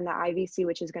body, and the IVC,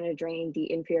 which is going to drain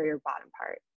the inferior bottom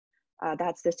part.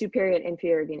 That's the superior and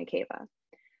inferior vena cava.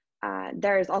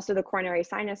 There's also the coronary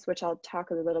sinus, which I'll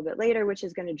talk a little bit later, which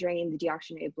is going to drain the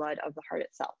deoxygenated blood of the heart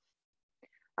itself.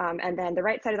 And then the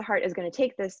right side of the heart is going to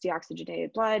take this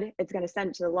deoxygenated blood. It's going to send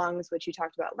it to the lungs, which you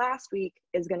talked about last week,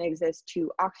 is going to exist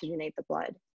to oxygenate the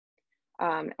blood.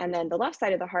 And then the left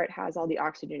side of the heart has all the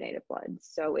oxygenated blood.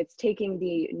 So it's taking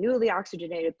the newly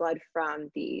oxygenated blood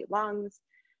from the lungs,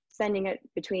 sending it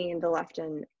between the left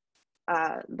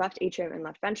atrium and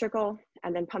left ventricle,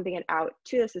 and then pumping it out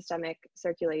to the systemic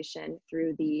circulation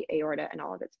through the aorta and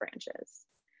all of its branches.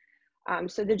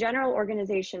 So the general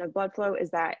organization of blood flow is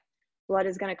that blood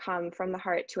is going to come from the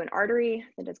heart to an artery,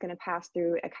 then it's going to pass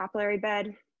through a capillary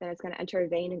bed, then it's going to enter a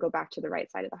vein and go back to the right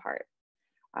side of the heart.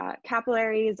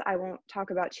 Capillaries, I won't talk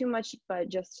about too much, but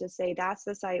just to say that's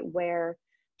the site where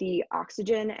the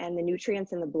oxygen and the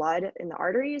nutrients in the blood in the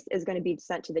arteries is going to be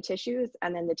sent to the tissues,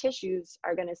 and then the tissues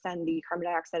are going to send the carbon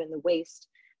dioxide and the waste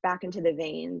back into the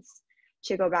veins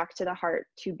to go back to the heart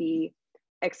to be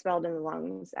expelled in the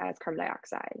lungs as carbon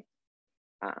dioxide.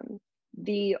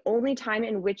 The only time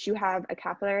in which you have a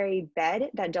capillary bed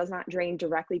that does not drain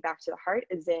directly back to the heart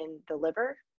is in the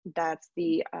liver. That's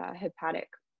the hepatic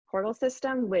portal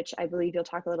system, which I believe you'll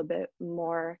talk a little bit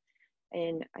more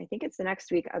in, I think it's the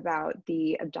next week, about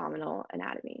the abdominal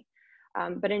anatomy.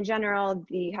 But in general,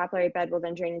 the capillary bed will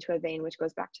then drain into a vein, which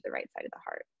goes back to the right side of the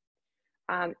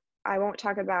heart. I won't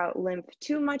talk about lymph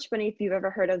too much, but if you've ever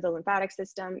heard of the lymphatic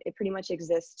system, it pretty much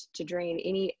exists to drain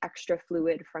any extra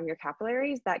fluid from your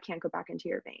capillaries that can't go back into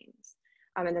your veins.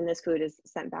 And then this fluid is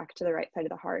sent back to the right side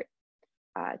of the heart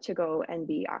to go and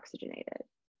be oxygenated.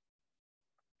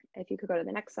 If you could go to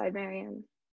the next slide, Marianne.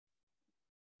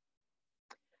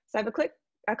 So I have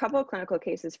a couple of clinical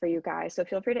cases for you guys, so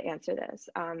feel free to answer this.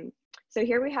 So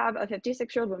here we have a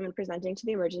 56-year-old woman presenting to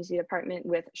the emergency department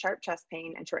with sharp chest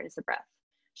pain and shortness of breath.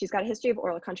 She's got a history of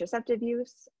oral contraceptive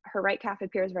use. Her right calf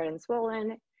appears red and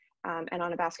swollen, and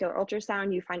on a vascular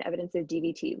ultrasound, you find evidence of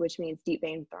DVT, which means deep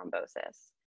vein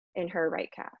thrombosis, in her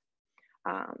right calf.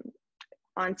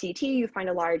 On CT, you find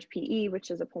a large PE,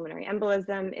 which is a pulmonary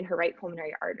embolism, in her right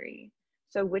pulmonary artery.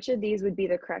 So which of these would be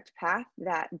the correct path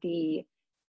that the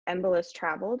embolus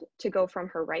traveled to go from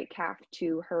her right calf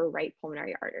to her right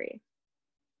pulmonary artery?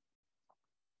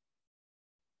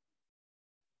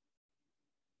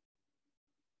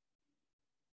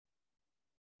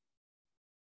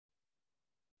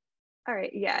 All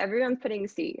right, yeah, everyone's putting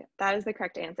C. That is the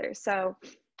correct answer. So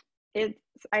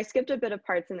I skipped a bit of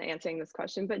parts in answering this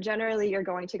question, but generally you're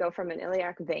going to go from an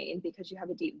iliac vein, because you have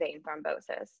a deep vein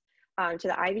thrombosis, to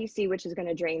the IVC, which is going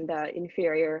to drain the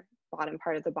inferior bottom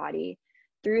part of the body,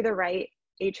 through the right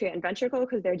atria and ventricle,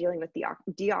 because they're dealing with the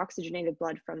deoxygenated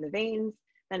blood from the veins.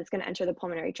 Then it's going to enter the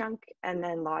pulmonary trunk and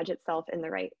then lodge itself in the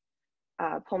right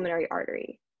pulmonary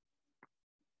artery.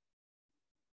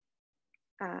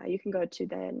 You can go to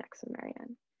the next one,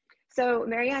 Marianne. So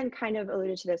Marianne kind of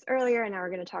alluded to this earlier, and now we're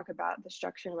going to talk about the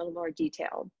structure in a little more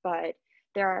detail, but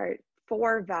there are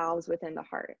 4 valves within the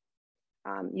heart.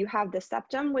 You have the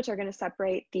septum, which are going to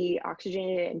separate the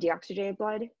oxygenated and deoxygenated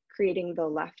blood, creating the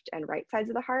left and right sides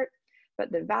of the heart,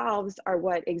 but the valves are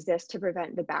what exist to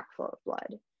prevent the backflow of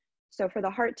blood. So for the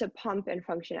heart to pump and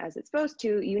function as it's supposed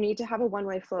to, you need to have a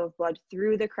one-way flow of blood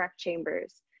through the correct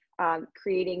chambers,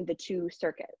 creating the 2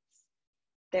 circuits.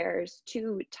 There's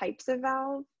 2 types of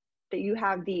valve. That you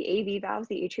have the AV valves,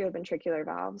 the atrioventricular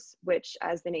valves, which,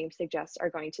 as the name suggests, are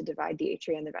going to divide the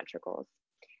atria and the ventricles.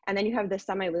 And then you have the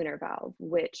semilunar valve,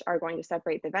 which are going to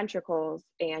separate the ventricles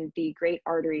and the great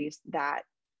arteries that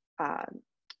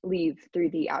leave through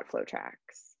the outflow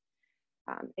tracts.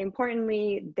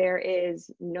 Importantly, there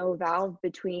is no valve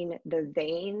between the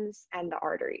veins and the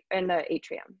artery and the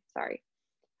atrium, sorry.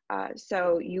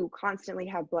 So you constantly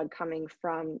have blood coming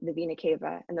from the vena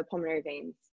cava and the pulmonary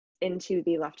veins into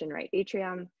the left and right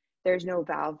atrium. There's no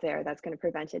valve there that's going to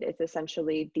prevent it. It's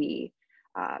essentially the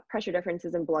pressure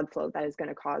differences in blood flow that is going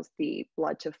to cause the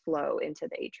blood to flow into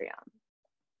the atrium.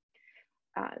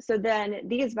 So then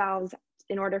these valves,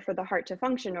 in order for the heart to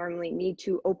function normally, need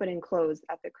to open and close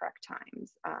at the correct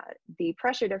times. The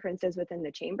pressure differences within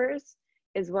the chambers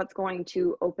is what's going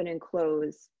to open and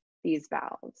close these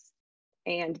valves.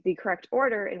 And the correct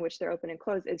order in which they're open and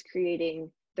closed is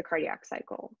creating the cardiac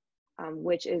cycle,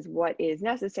 which is what is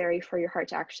necessary for your heart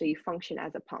to actually function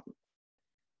as a pump.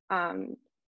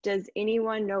 Does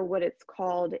anyone know what it's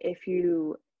called if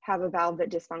you have a valve that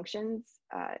dysfunctions?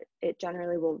 It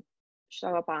generally will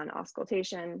show up on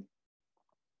auscultation.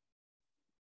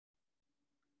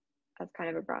 That's kind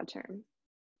of a broad term.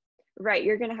 Right,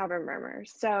 you're going to have a murmur.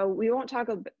 So we won't talk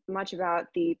much about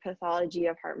the pathology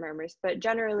of heart murmurs, but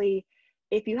generally,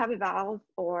 if you have a valve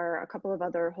or a couple of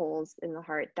other holes in the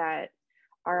heart that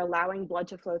are allowing blood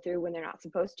to flow through when they're not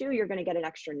supposed to, you're going to get an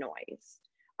extra noise.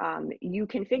 You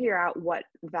can figure out what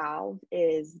valve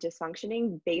is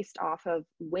dysfunctioning based off of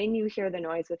when you hear the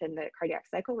noise within the cardiac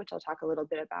cycle, which I'll talk a little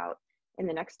bit about in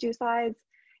the next two slides,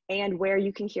 and where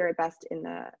you can hear it best in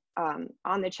the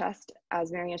on the chest,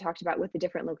 as Marianne talked about, with the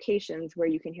different locations where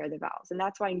you can hear the valves. And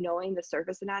that's why knowing the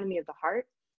surface anatomy of the heart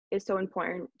is so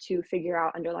important to figure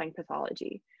out underlying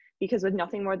pathology, because with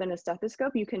nothing more than a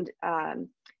stethoscope, you can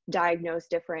diagnose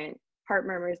different heart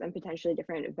murmurs and potentially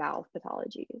different valve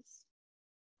pathologies.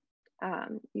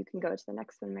 You can go to the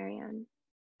next one, Marianne.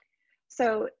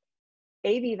 So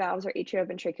AV valves, or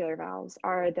atrioventricular valves,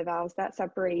 are the valves that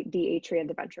separate the atria and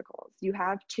the ventricles. You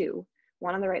have two,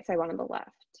 one on the right side, one on the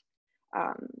left.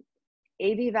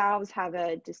 AV valves have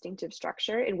a distinctive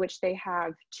structure in which they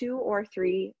have 2 or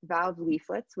 3 valve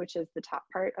leaflets, which is the top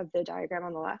part of the diagram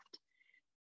on the left.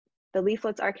 The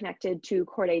leaflets are connected to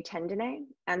chordae tendineae,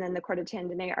 and then the chordae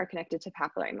tendineae are connected to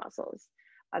papillary muscles.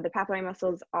 The papillary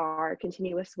muscles are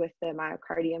continuous with the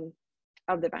myocardium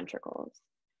of the ventricles.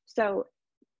 So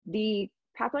the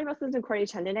papillary muscles and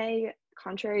chordae tendineae,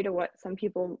 contrary to what some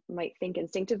people might think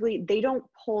instinctively, they don't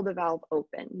pull the valve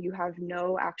open. You have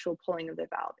no actual pulling of the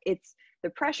valve. It's the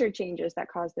pressure changes that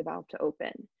cause the valve to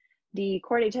open. The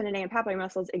chordae tendineae and papillary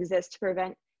muscles exist to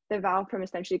prevent the valve from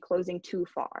essentially closing too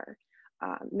far.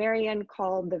 Marianne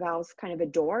called the valves kind of a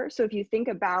door. So if you think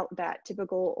about that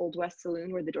typical Old West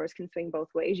saloon where the doors can swing both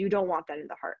ways, you don't want that in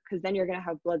the heart, because then you're going to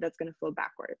have blood that's going to flow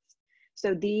backwards.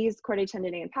 So these chordae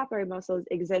tendineae and papillary muscles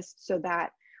exist so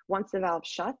that once the valve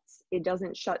shuts, it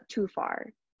doesn't shut too far.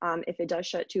 If it does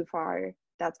shut too far,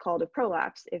 that's called a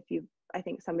prolapse, I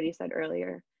think somebody said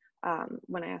earlier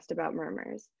when I asked about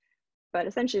murmurs. But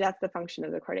essentially that's the function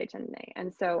of the chordae tendineae.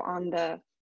 And so on the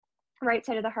right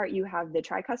side of the heart, you have the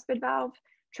tricuspid valve,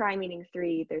 tri meaning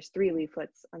 3, there's 3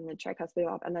 leaflets on the tricuspid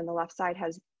valve, and then the left side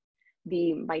has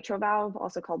the mitral valve,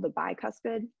 also called the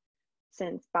bicuspid,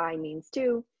 since bi means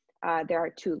 2. There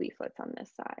are 2 leaflets on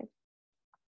this side.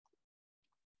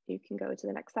 You can go to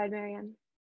the next slide, Marianne.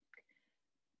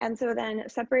 And so then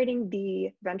separating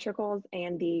the ventricles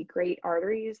and the great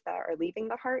arteries that are leaving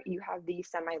the heart, you have the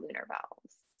semilunar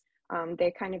valves.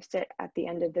 They kind of sit at the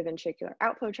end of the ventricular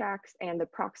outflow tracts and the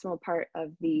proximal part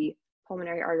of the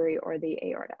pulmonary artery or the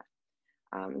aorta.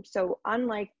 So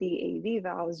unlike the AV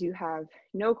valves, you have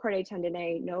no chordae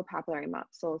tendineae, no papillary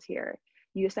muscles here.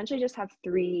 You essentially just have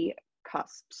 3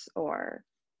 cusps or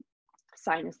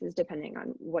sinuses, depending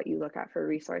on what you look at for a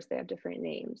resource. They have different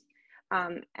names.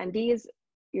 And these,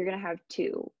 you're going to have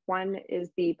 2. One is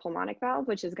the pulmonic valve,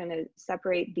 which is going to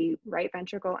separate the right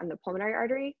ventricle and the pulmonary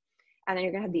artery. And then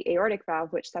you're going to have the aortic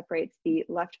valve, which separates the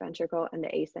left ventricle and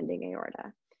the ascending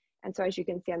aorta. And so as you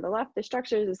can see on the left, the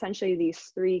structure is essentially these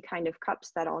 3 kind of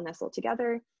cups that all nestle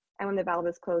together. And when the valve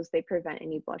is closed, they prevent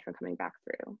any blood from coming back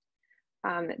through.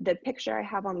 The picture I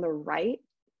have on the right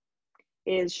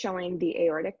is showing the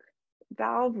aortic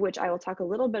valve, which I will talk a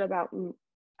little bit about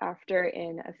after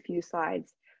in a few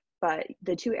slides, but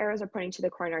the 2 arrows are pointing to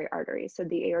the coronary artery. So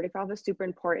the aortic valve is super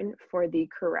important for the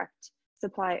correct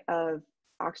supply of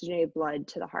oxygenated blood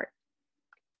to the heart.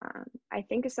 I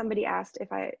think somebody asked if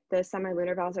the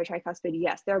semilunar valves are tricuspid.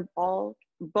 Yes,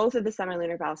 both of the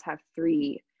semilunar valves have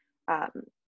 3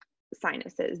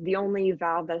 sinuses. The only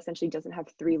valve that essentially doesn't have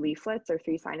 3 leaflets or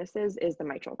 3 sinuses is the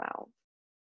mitral valve.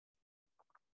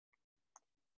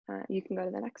 You can go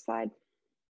to the next slide.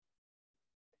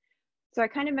 So I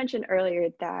kind of mentioned earlier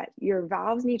that your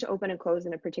valves need to open and close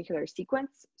in a particular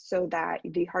sequence so that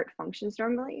the heart functions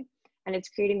normally. And it's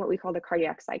creating what we call the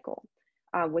cardiac cycle,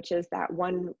 which is that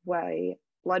one-way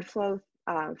blood flow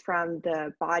from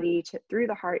the body through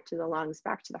the heart to the lungs,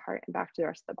 back to the heart, and back to the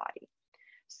rest of the body.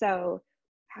 So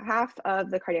half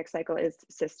of the cardiac cycle is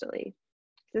systole.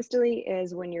 Systole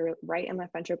is when your right and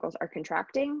left ventricles are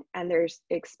contracting and there's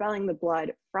expelling the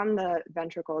blood from the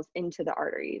ventricles into the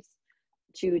arteries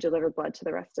to deliver blood to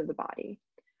the rest of the body.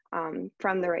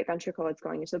 From the right ventricle, it's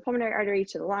going into the pulmonary artery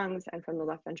to the lungs, and from the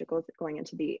left ventricle, it's going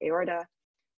into the aorta,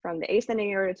 from the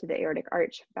ascending aorta to the aortic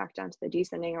arch, back down to the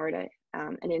descending aorta,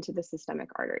 and into the systemic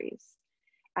arteries.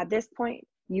 At this point,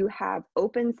 you have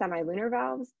open semilunar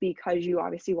valves because you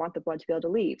obviously want the blood to be able to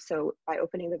leave. So by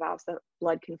opening the valves, the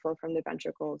blood can flow from the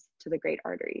ventricles to the great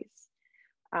arteries.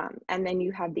 And then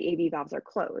you have the AV valves are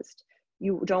closed.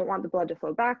 You don't want the blood to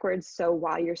flow backwards. So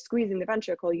while you're squeezing the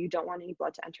ventricle, you don't want any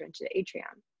blood to enter into the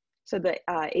atrium. So the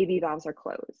AV valves are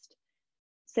closed.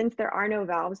 Since there are no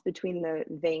valves between the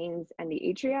veins and the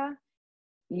atria,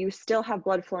 you still have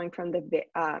blood flowing from the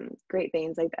great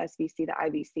veins like the SVC, the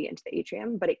IVC into the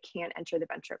atrium, but it can't enter the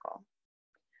ventricle.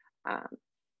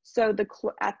 So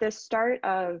at the start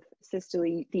of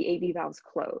systole, the AV valves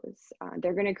close.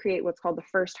 They're going to create what's called the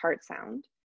first heart sound,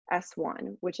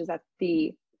 S1, which is at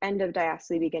the end of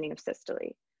diastole, beginning of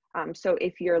systole. So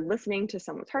if you're listening to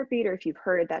someone's heartbeat, or if you've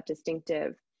heard that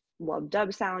distinctive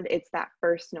lub-dub sound, it's that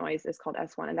first noise is called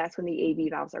S1, and that's when the AV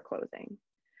valves are closing.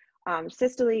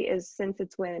 Systole is, since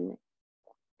it's when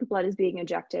blood is being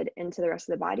ejected into the rest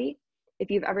of the body. If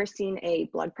you've ever seen a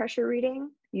blood pressure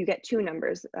reading, you get two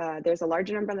numbers. There's a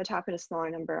larger number on the top and a smaller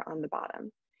number on the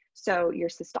bottom. So your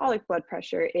systolic blood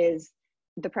pressure is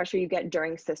the pressure you get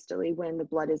during systole when the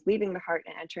blood is leaving the heart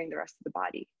and entering the rest of the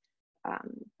body.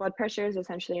 Blood pressure is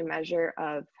essentially a measure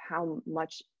of how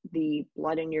much the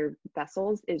blood in your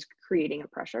vessels is creating a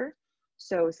pressure.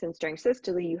 So since during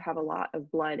systole, you have a lot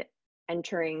of blood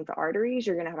entering the arteries,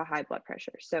 you're going to have a high blood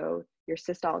pressure. So your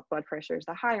systolic blood pressure is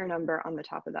the higher number on the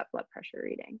top of that blood pressure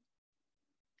reading.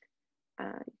 You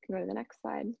can go to the next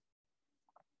slide.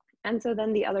 And so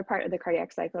then the other part of the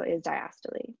cardiac cycle is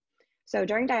diastole. So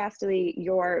during diastole,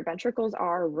 your ventricles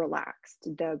are relaxed.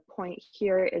 The point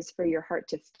here is for your heart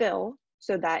to fill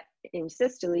so that in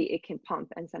systole, it can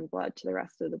pump and send blood to the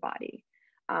rest of the body.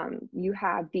 You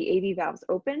have the AV valves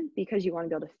open because you want to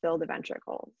be able to fill the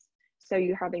ventricles. So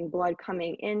you're having blood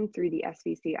coming in through the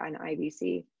SVC and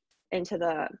IVC into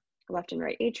the left and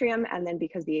right atrium, and then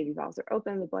because the AV valves are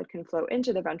open, the blood can flow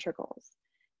into the ventricles.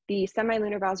 The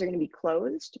semilunar valves are going to be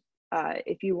closed.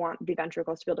 If you want the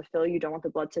ventricles to be able to fill, you don't want the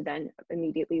blood to then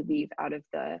immediately leave out of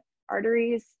the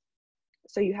arteries.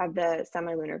 So you have the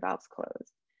semilunar valves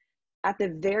closed. At the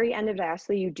very end of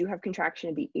diastole, you do have contraction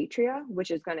of the atria,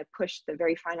 which is going to push the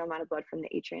very final amount of blood from the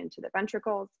atria into the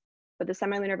ventricles. But the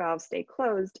semilunar valves stay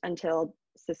closed until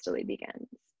systole begins.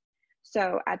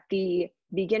 So at the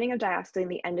beginning of diastole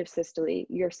and the end of systole,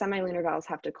 your semilunar valves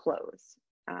have to close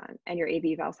and your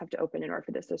AV valves have to open in order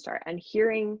for this to start. And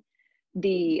hearing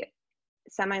the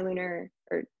semilunar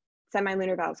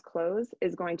valves close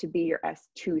is going to be your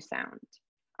S2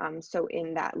 sound. So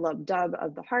in that lub-dub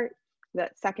of the heart,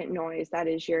 that second noise, that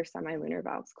is your semilunar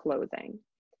valves closing.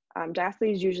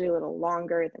 Diastole is usually a little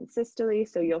longer than systole,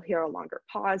 so you'll hear a longer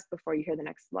pause before you hear the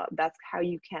next lub. That's how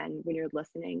you can, when you're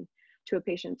listening to a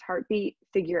patient's heartbeat,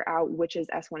 figure out which is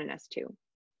S1 and S2.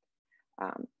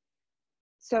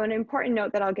 So an important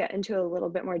note that I'll get into a little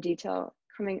bit more detail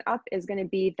coming up is going to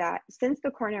be that since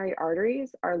the coronary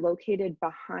arteries are located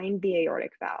behind the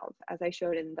aortic valve, as I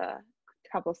showed in the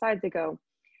couple slides ago,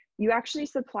 you actually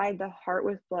supply the heart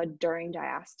with blood during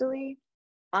diastole,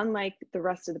 unlike the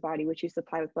rest of the body, which you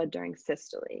supply with blood during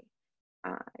systole.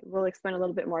 We'll explain a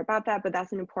little bit more about that, but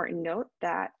that's an important note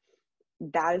that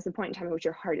that is the point in time at which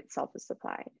your heart itself is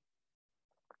supplied.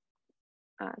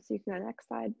 So you can go to the next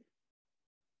slide.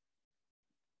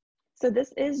 So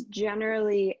this is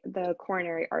generally the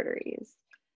coronary arteries.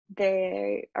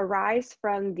 They arise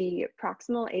from the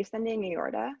proximal ascending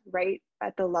aorta, right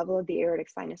at the level of the aortic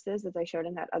sinuses, as I showed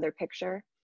in that other picture,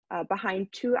 behind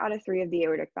 2 out of 3 of the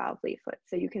aortic valve leaflets.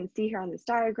 So you can see here on this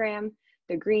diagram,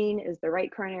 the green is the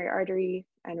right coronary artery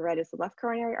and red is the left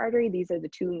coronary artery. These are the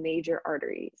 2 major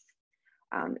arteries.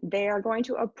 They are going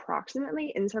to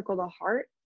approximately encircle the heart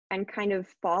and kind of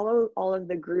follow all of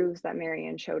the grooves that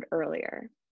Marianne showed earlier.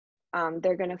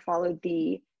 They're going to follow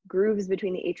the grooves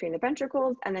between the atria and the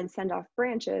ventricles and then send off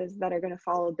branches that are going to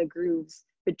follow the grooves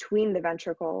between the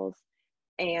ventricles,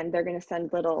 and they're going to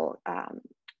send little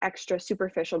extra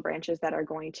superficial branches that are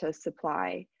going to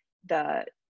supply the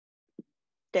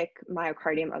thick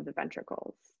myocardium of the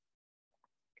ventricles.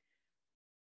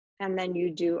 And then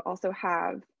you do also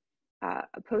have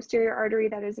a posterior artery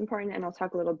that is important, and I'll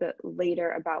talk a little bit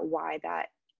later about why that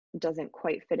doesn't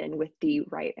quite fit in with the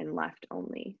right and left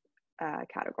only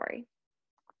category.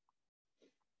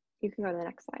 You can go to the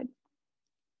next slide.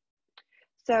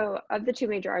 So of the 2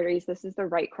 major arteries, this is the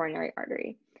right coronary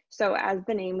artery. So as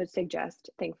the name would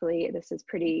suggest, thankfully, this is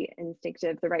pretty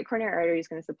instinctive. The right coronary artery is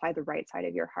going to supply the right side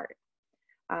of your heart.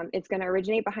 It's going to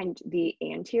originate behind the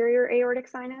anterior aortic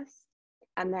sinus.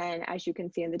 And then, as you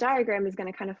can see in the diagram, is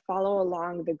going to kind of follow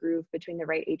along the groove between the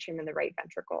right atrium and the right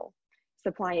ventricle,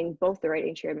 supplying both the right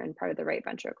atrium and part of the right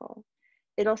ventricle.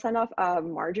 It'll send off a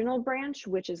marginal branch,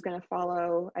 which is going to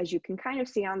follow, as you can kind of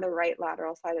see on the right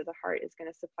lateral side of the heart, is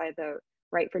going to supply the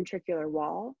right ventricular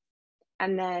wall.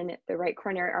 And then the right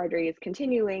coronary artery is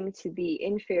continuing to the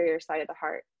inferior side of the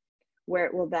heart, where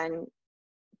it will then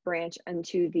branch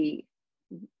into the,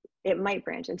 it might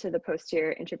branch into the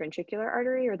posterior interventricular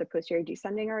artery or the posterior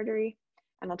descending artery.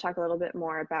 And I'll talk a little bit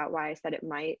more about why I said it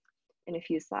might in a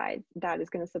few slides. That is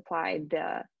going to supply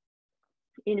the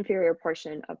inferior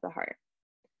portion of the heart.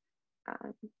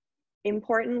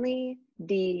 Importantly,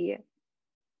 the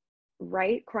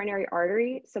right coronary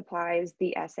artery supplies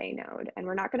the SA node. And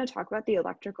we're not going to talk about the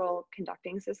electrical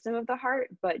conducting system of the heart,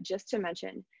 but just to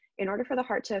mention, in order for the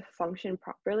heart to function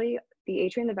properly, the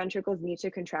atrium and the ventricles need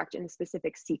to contract in a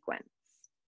specific sequence.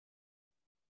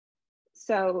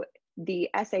 So the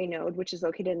SA node, which is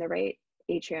located in the right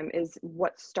atrium, is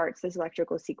what starts this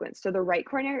electrical sequence. So the right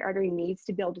coronary artery needs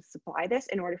to be able to supply this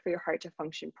in order for your heart to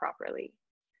function properly.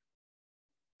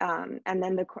 And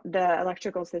then the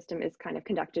electrical system is kind of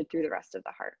conducted through the rest of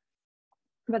the heart.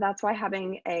 But that's why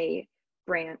having a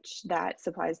branch that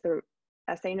supplies the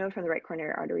SA node from the right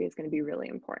coronary artery is going to be really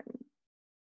important.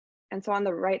 And so on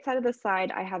the right side of the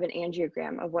slide, I have an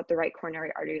angiogram of what the right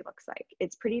coronary artery looks like.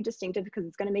 It's pretty distinctive because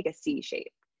it's going to make a C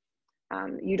shape.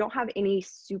 You don't have any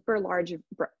super large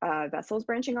vessels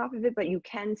branching off of it, but you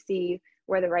can see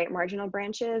where the right marginal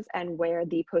branch is and where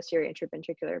the posterior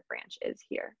intraventricular branch is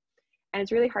here. And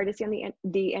it's really hard to see on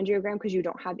the angiogram because you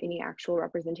don't have any actual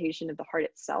representation of the heart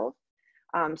itself.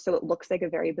 So it looks like a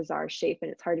very bizarre shape,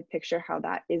 and it's hard to picture how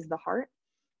that is the heart,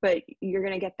 but you're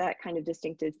going to get that kind of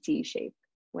distinctive C shape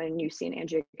when you see an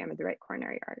angiogram of the right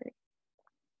coronary artery.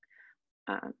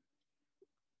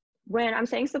 When I'm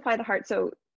saying supply the heart,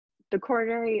 so the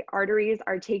coronary arteries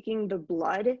are taking the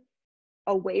blood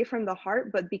away from the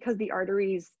heart, but because the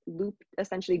arteries loop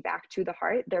essentially back to the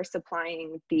heart, they're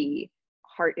supplying the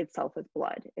heart itself with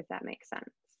blood, if that makes sense.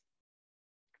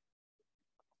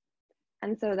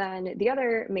 And so then the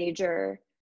other major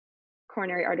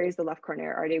coronary artery is the left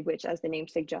coronary artery, which, as the name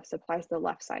suggests, supplies the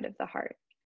left side of the heart.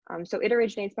 So it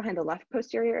originates behind the left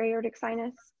posterior aortic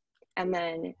sinus, and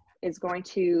then is going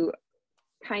to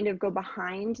kind of go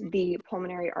behind the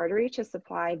pulmonary artery to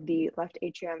supply the left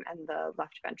atrium and the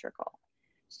left ventricle.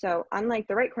 So unlike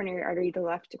the right coronary artery, the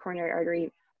left coronary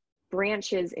artery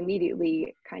branches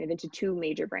immediately kind of into two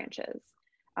major branches,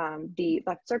 the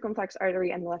left circumflex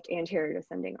artery and the left anterior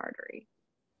descending artery.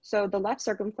 So the left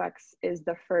circumflex is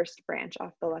the first branch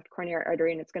off the left coronary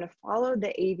artery, and it's going to follow the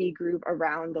AV groove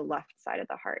around the left side of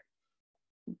the heart.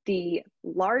 The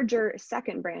larger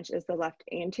second branch is the left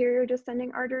anterior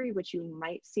descending artery, which you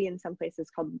might see in some places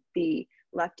called the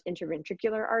left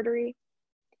intraventricular artery.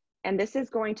 And this is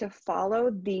going to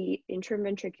follow the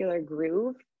intraventricular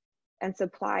groove and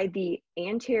supply the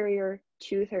anterior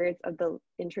 2/3 of the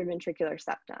intraventricular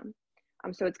septum.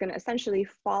 So it's going to essentially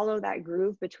follow that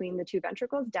groove between the two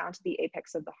ventricles down to the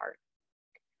apex of the heart.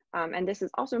 And this is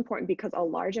also important because a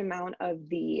large amount of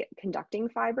the conducting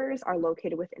fibers are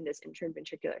located within this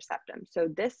intraventricular septum. So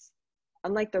this,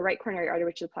 unlike the right coronary artery,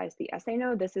 which supplies the SA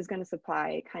node, this is going to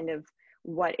supply kind of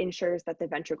what ensures that the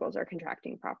ventricles are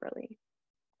contracting properly.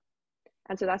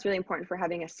 And so that's really important for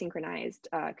having a synchronized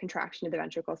contraction of the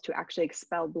ventricles to actually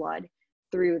expel blood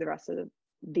through the rest of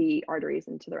the arteries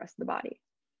into the rest of the body.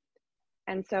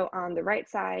 And so on the right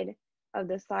side of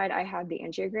this slide, I have the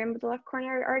angiogram of the left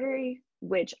coronary artery,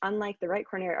 which, unlike the right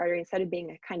coronary artery, instead of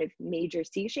being a kind of major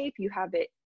C shape, you have it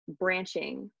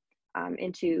branching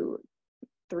into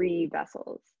 3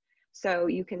 vessels. So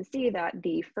you can see that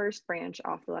the first branch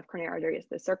off the left coronary artery is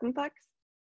the circumflex,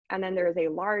 and then there is a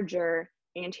larger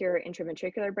anterior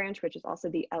intraventricular branch, which is also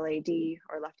the LAD,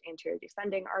 or left anterior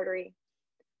descending artery.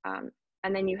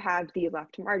 And then you have the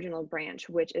left marginal branch,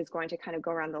 which is going to kind of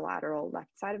go around the lateral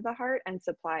left side of the heart and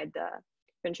supply the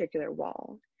ventricular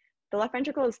wall. The left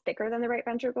ventricle is thicker than the right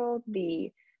ventricle.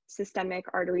 The systemic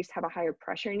arteries have a higher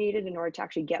pressure needed in order to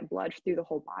actually get blood through the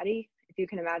whole body. If you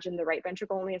can imagine, the right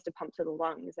ventricle only has to pump to the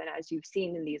lungs. And as you've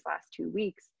seen in these last 2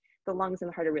 weeks, the lungs and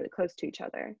the heart are really close to each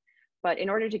other. But in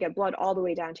order to get blood all the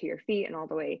way down to your feet and all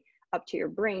the way up to your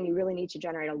brain, you really need to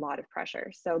generate a lot of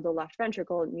pressure. So the left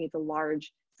ventricle needs a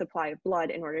large supply of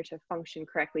blood in order to function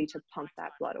correctly to pump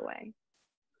that blood away.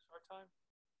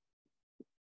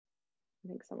 I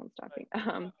think someone's talking.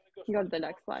 You can go to the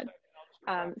next slide.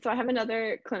 So I have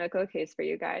another clinical case for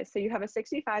you guys. So you have a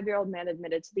 65-year-old man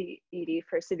admitted to the ED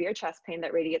for severe chest pain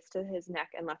that radiates to his neck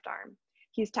and left arm.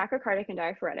 He's tachycardic and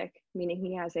diaphoretic, meaning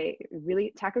he has a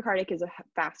tachycardic is a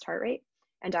fast heart rate,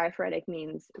 and diaphoretic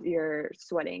means you're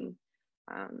sweating.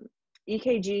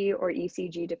 EKG or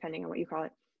ECG, depending on what you call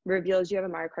it, reveals you have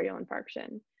a myocardial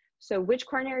infarction. So which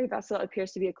coronary vessel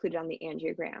appears to be occluded on the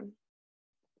angiogram?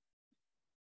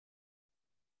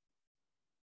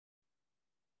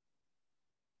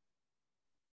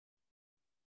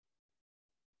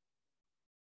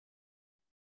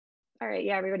 All right,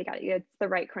 yeah, everybody got it. It's the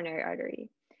right coronary artery.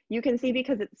 You can see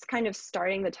because it's kind of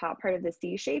starting the top part of the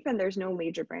C shape and there's no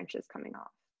major branches coming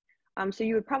off. So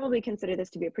you would probably consider this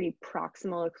to be a pretty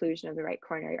proximal occlusion of the right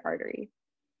coronary artery.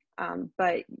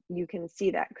 But you can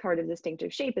see that sort of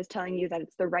distinctive shape is telling you that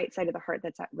it's the right side of the heart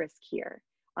that's at risk here,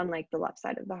 unlike the left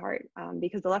side of the heart,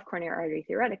 because the left coronary artery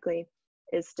theoretically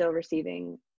is still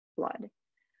receiving blood.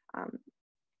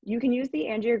 You can use the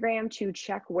angiogram to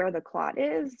check where the clot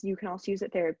is. You can also use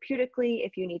it therapeutically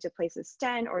if you need to place a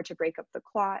stent or to break up the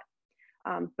clot.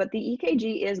 But the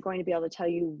EKG is going to be able to tell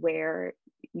you where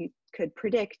you could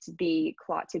predict the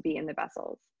clot to be in the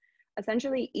vessels.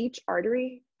 Essentially, each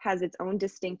artery has its own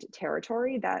distinct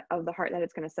territory of the heart that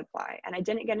it's going to supply. And I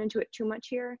didn't get into it too much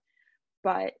here,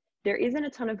 but there isn't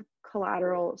a ton of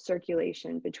collateral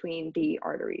circulation between the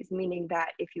arteries, meaning that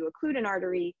if you occlude an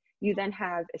artery, you then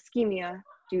have ischemia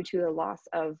due to a loss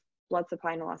of blood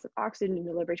supply and a loss of oxygen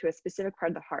delivery to a specific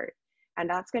part of the heart. And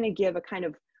that's going to give a kind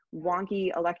of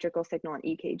wonky electrical signal on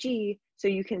EKG, so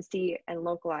you can see and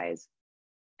localize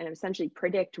and essentially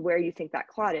predict where you think that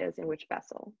clot is in which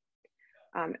vessel.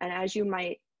 And as you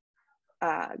might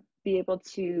be able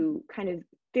to kind of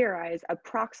theorize, a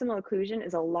proximal occlusion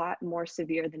is a lot more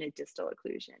severe than a distal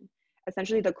occlusion.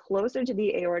 Essentially, the closer to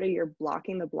the aorta you're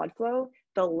blocking the blood flow,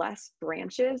 the less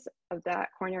branches of that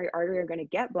coronary artery are going to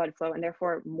get blood flow, and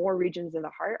therefore more regions of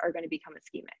the heart are going to become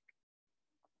ischemic.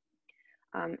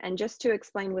 And just to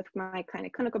explain with my kind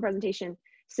of clinical presentation,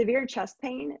 severe chest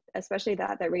pain, especially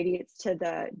that radiates to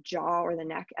the jaw or the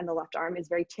neck and the left arm, is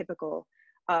very typical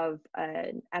of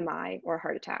an MI or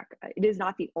heart attack. It is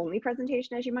not the only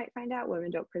presentation, as you might find out. Women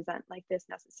don't present like this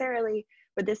necessarily,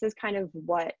 but this is kind of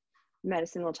what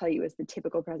medicine will tell you is the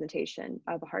typical presentation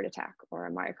of a heart attack or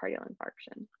a myocardial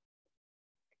infarction.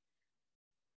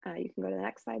 You can go to the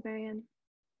next slide, Marianne.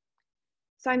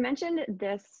 So I mentioned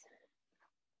this.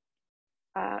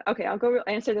 Okay, I'll go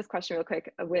answer this question real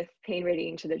quick with pain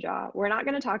radiating to the jaw. We're not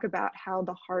going to talk about how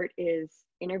the heart is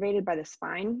innervated by the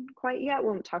spine quite yet.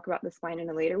 We'll talk about the spine in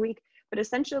a later week, but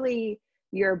essentially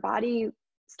your body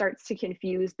starts to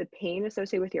confuse the pain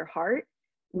associated with your heart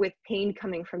with pain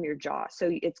coming from your jaw. So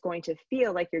it's going to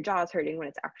feel like your jaw is hurting when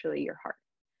it's actually your heart.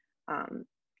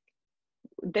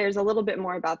 There's a little bit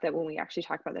more about that when we actually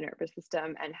talk about the nervous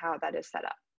system and how that is set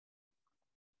up.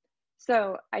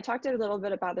 So I talked a little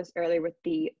bit about this earlier with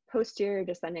the posterior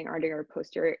descending artery or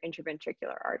posterior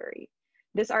interventricular artery.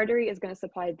 This artery is going to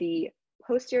supply the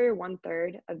posterior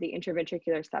 1/3 of the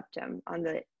interventricular septum on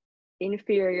the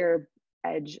inferior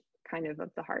edge kind of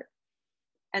the heart.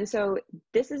 And so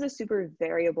this is a super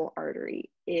variable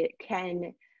artery. It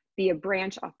can be a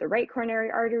branch off the right coronary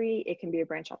artery, it can be a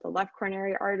branch off the left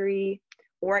coronary artery,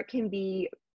 or it can be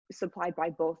supplied by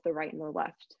both the right and the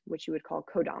left, which you would call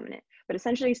codominant. But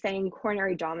essentially saying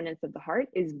coronary dominance of the heart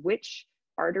is which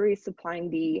artery is supplying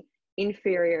the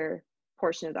inferior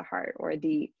portion of the heart, or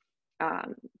the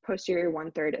posterior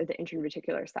 1/3 of the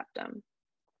interventricular septum.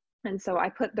 And so I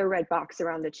put the red box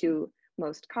around the two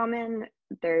most common.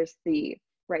 There's the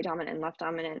right dominant and left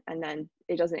dominant, and then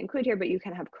it doesn't include here, but you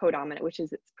can have codominant, which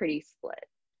is it's pretty split.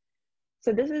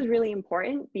 So this is really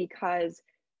important because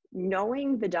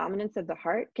knowing the dominance of the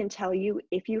heart can tell you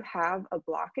if you have a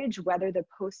blockage, whether the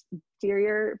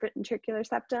posterior ventricular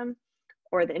septum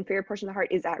or the inferior portion of the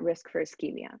heart is at risk for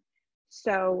ischemia.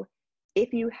 So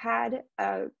if you had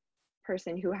a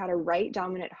person who had a right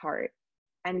dominant heart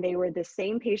and they were the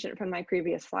same patient from my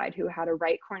previous slide who had a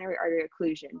right coronary artery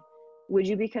occlusion, would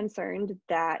you be concerned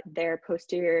that their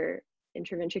posterior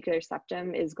interventricular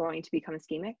septum is going to become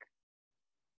ischemic?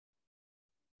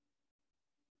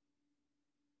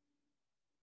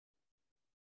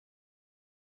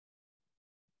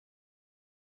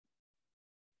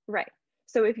 Right.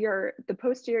 So if the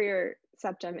posterior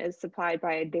septum is supplied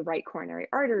by the right coronary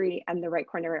artery and the right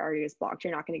coronary artery is blocked,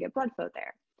 you're not going to get blood flow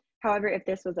there. However, if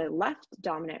this was a left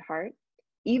dominant heart,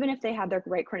 even if they had their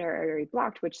right coronary artery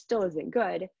blocked, which still isn't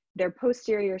good, their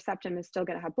posterior septum is still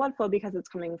going to have blood flow because it's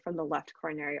coming from the left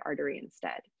coronary artery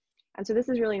instead. And so this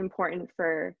is really important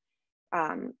for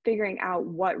figuring out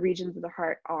what regions of the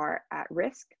heart are at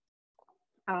risk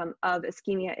of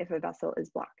ischemia if a vessel is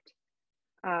blocked.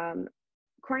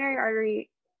 Coronary artery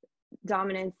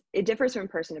dominance, it differs from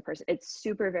person to person. It's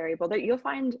super variable. You'll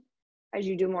find as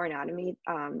you do more anatomy,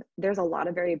 there's a lot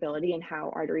of variability in how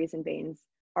arteries and veins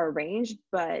are arranged,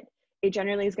 but it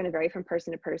generally is going to vary from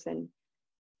person to person.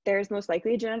 There's most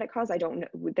likely a genetic cause. I don't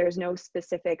know. There's no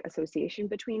specific association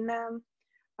between them,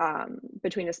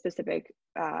 between a specific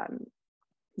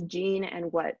gene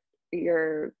and what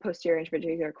your posterior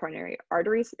interventricular coronary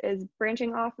arteries is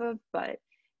branching off of, but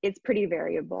it's pretty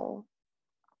variable.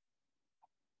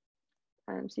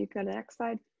 So you can go to the next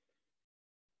slide.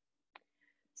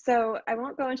 So I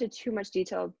won't go into too much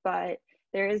detail, but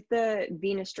there is the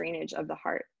venous drainage of the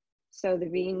heart. So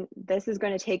this is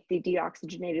going to take the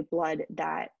deoxygenated blood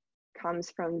that comes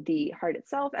from the heart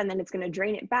itself, and then it's going to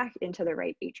drain it back into the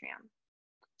right atrium.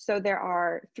 So there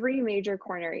are three major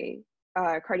coronary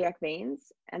cardiac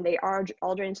veins, and they are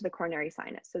all drain into the coronary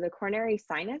sinus. So the coronary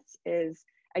sinus is,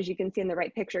 as you can see in the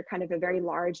right picture, kind of a very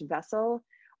large vessel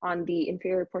on the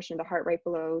inferior portion of the heart right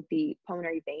below the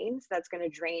pulmonary veins that's going to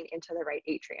drain into the right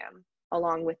atrium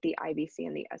along with the IVC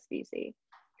and the SVC.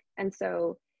 And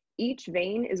so each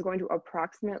vein is going to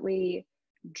approximately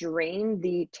drain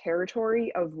the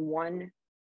territory of one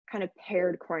kind of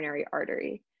paired coronary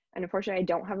artery. And unfortunately, I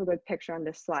don't have a good picture on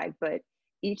this slide, but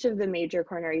each of the major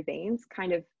coronary veins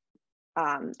kind of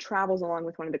travels along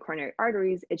with one of the coronary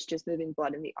arteries. It's just moving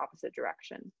blood in the opposite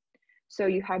direction. So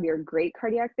you have your great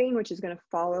cardiac vein, which is going to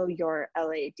follow your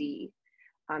LAD,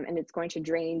 and it's going to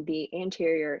drain the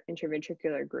anterior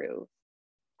interventricular groove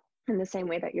in the same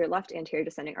way that your left anterior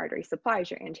descending artery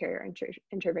supplies your anterior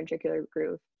interventricular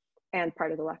groove and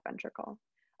part of the left ventricle.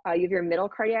 You have your middle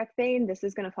cardiac vein. This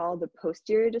is going to follow the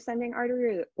posterior descending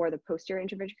artery or the posterior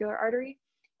interventricular artery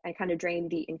and kind of drain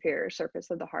the inferior surface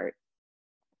of the heart.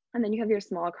 And then you have your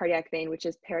small cardiac vein, which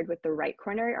is paired with the right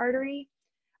coronary artery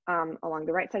along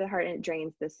the right side of the heart, and it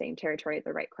drains the same territory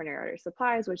the right coronary artery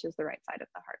supplies, which is the right side of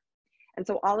the heart. And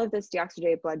so all of this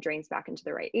deoxygenated blood drains back into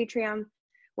the right atrium,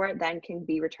 where it then can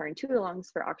be returned to the lungs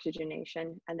for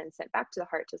oxygenation and then sent back to the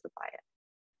heart to supply it.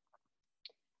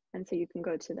 And so you can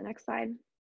go to the next slide.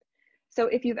 So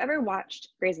if you've ever watched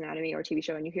Grey's Anatomy or TV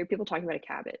show and you hear people talking about a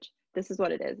cabbage, this is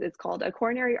what it is. It's called a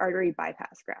coronary artery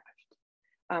bypass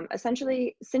graft.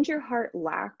 Essentially, since your heart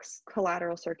lacks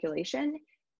collateral circulation,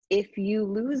 if you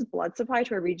lose blood supply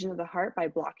to a region of the heart by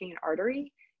blocking an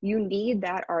artery, you need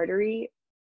that artery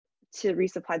to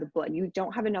resupply the blood. You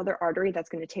don't have another artery that's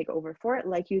going to take over for it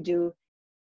like you do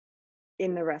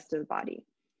in the rest of the body.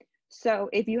 So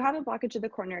if you have a blockage of the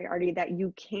coronary artery that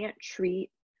you can't treat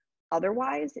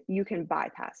otherwise, you can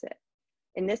bypass it.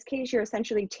 In this case, you're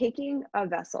essentially taking a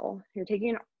vessel, you're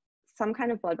taking some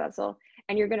kind of blood vessel,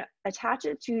 and you're going to attach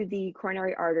it to the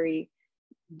coronary artery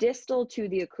distal to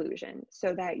the occlusion,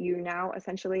 so that you now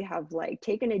essentially have like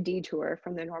taken a detour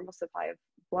from the normal supply of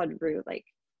blood route, like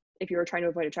if you were trying to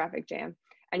avoid a traffic jam,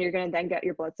 and you're going to then get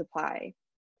your blood supply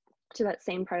to that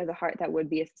same part of the heart that would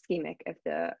be ischemic if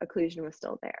the occlusion was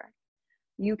still there.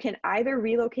 You can either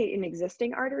relocate an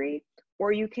existing artery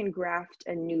or you can graft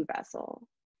a new vessel.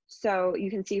 So you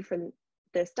can see from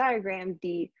this diagram,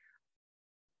 the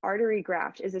artery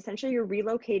graft is essentially you're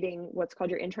relocating what's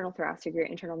called your internal thoracic, your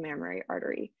internal mammary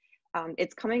artery.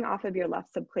 It's coming off of your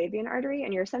left subclavian artery,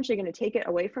 and you're essentially going to take it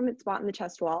away from its spot in the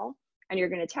chest wall, and you're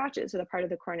going to attach it to the part of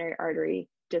the coronary artery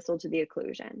distal to the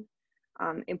occlusion.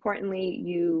 Importantly,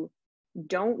 you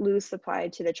don't lose supply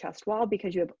to the chest wall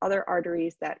because you have other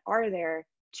arteries that are there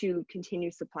to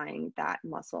continue supplying that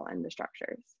muscle and the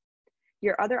structures.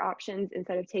 Your other options,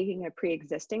 instead of taking a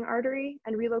pre-existing artery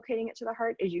and relocating it to the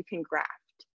heart, is you can graft.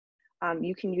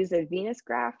 You can use a venous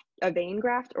graft, a vein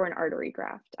graft, or an artery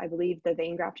graft. I believe the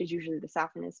vein graft is usually the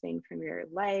saphenous vein from your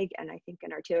leg, and I think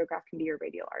an arterial graft can be your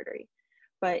radial artery.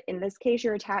 But in this case,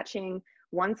 you're attaching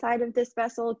one side of this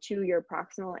vessel to your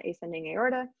proximal ascending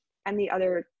aorta, and the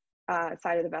other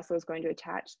side of the vessel is going to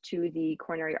attach to the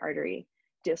coronary artery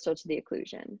distal to the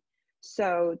occlusion.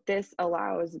 So this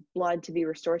allows blood to be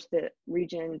restored to the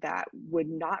region that would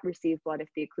not receive blood if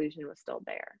the occlusion was still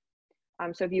there.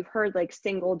 So if you've heard like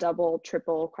single, double,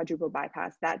 triple, quadruple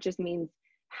bypass, that just means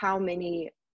how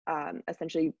many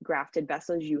essentially grafted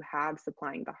vessels you have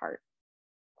supplying the heart.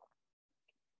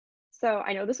 So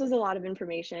I know this was a lot of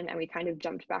information and we kind of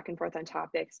jumped back and forth on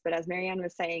topics, but as Marianne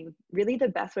was saying, really the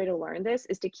best way to learn this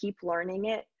is to keep learning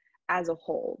it as a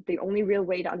whole. The only real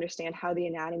way to understand how the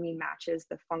anatomy matches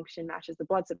the function, matches the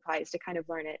blood supply, is to kind of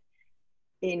learn it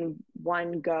in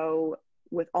one go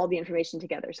with all the information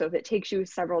together. So if it takes you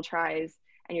several tries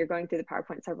and you're going through the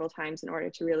PowerPoint several times in order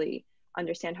to really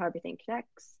understand how everything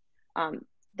connects,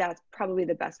 that's probably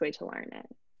the best way to learn it.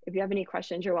 If you have any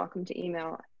questions, you're welcome to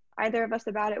email either of us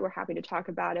about it. We're happy to talk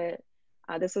about it.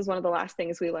 This was one of the last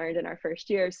things we learned in our first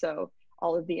year, so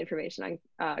all of the information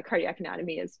on cardiac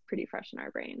anatomy is pretty fresh in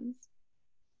our brains.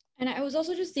 And I was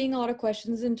also just seeing a lot of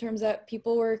questions in terms that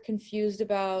people were confused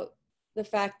about the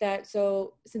fact that,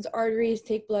 so since arteries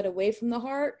take blood away from the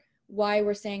heart, why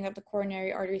we're saying that the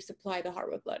coronary arteries supply the heart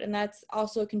with blood. And that's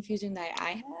also confusing that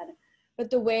I had. But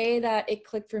the way that it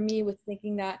clicked for me was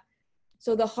thinking that,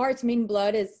 so the heart's main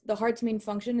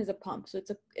function is a pump. So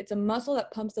it's a muscle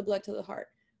that pumps the blood to the heart.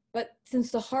 But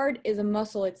since the heart is a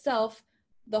muscle itself,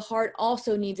 the heart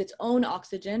also needs its own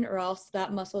oxygen, or else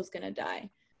that muscle is going to die.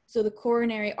 So the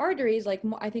coronary arteries, like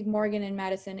I think Morgan and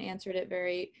Madison answered it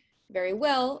very, very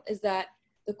well, is that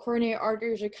the coronary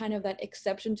arteries are kind of that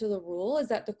exception to the rule, is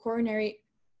that the coronary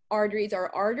arteries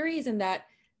are arteries and that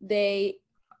they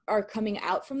are coming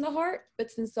out from the heart.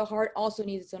 But since the heart also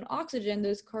needs its own oxygen,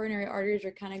 those coronary arteries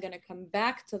are kind of going to come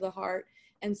back to the heart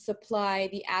and supply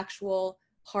the actual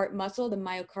heart muscle, the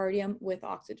myocardium, with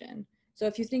oxygen. So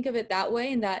if you think of it that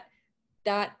way, and that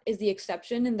is the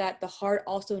exception, and that the heart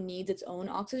also needs its own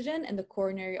oxygen, and the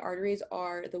coronary arteries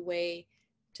are the way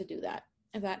to do that.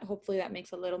 And that, hopefully that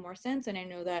makes a little more sense. And I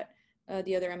know that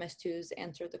the other MS2s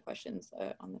answered the questions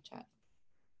on the chat.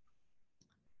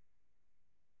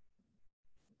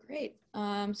 Great.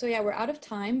 So yeah, we're out of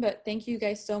time, but thank you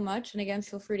guys so much. And again,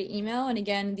 feel free to email. And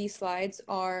again, these slides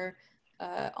are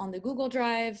on the Google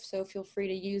Drive, so feel free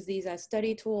to use these as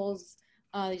study tools.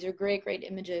 These are great, great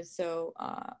images. So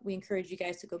we encourage you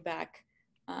guys to go back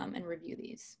and review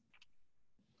these.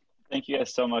 Thank you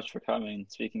guys so much for coming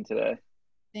and speaking today.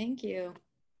 Thank you.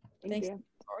 Thank Thanks you.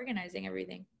 for organizing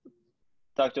everything.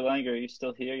 Dr. Langer, are you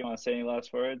still here? You want to say any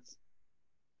last words?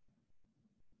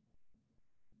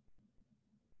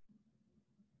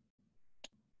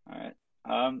 All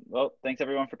right. Well, thanks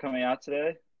everyone for coming out today.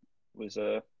 It was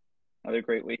another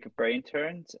great week of brain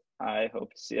turns. I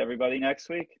hope to see everybody next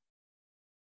week.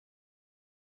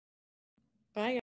 Bye.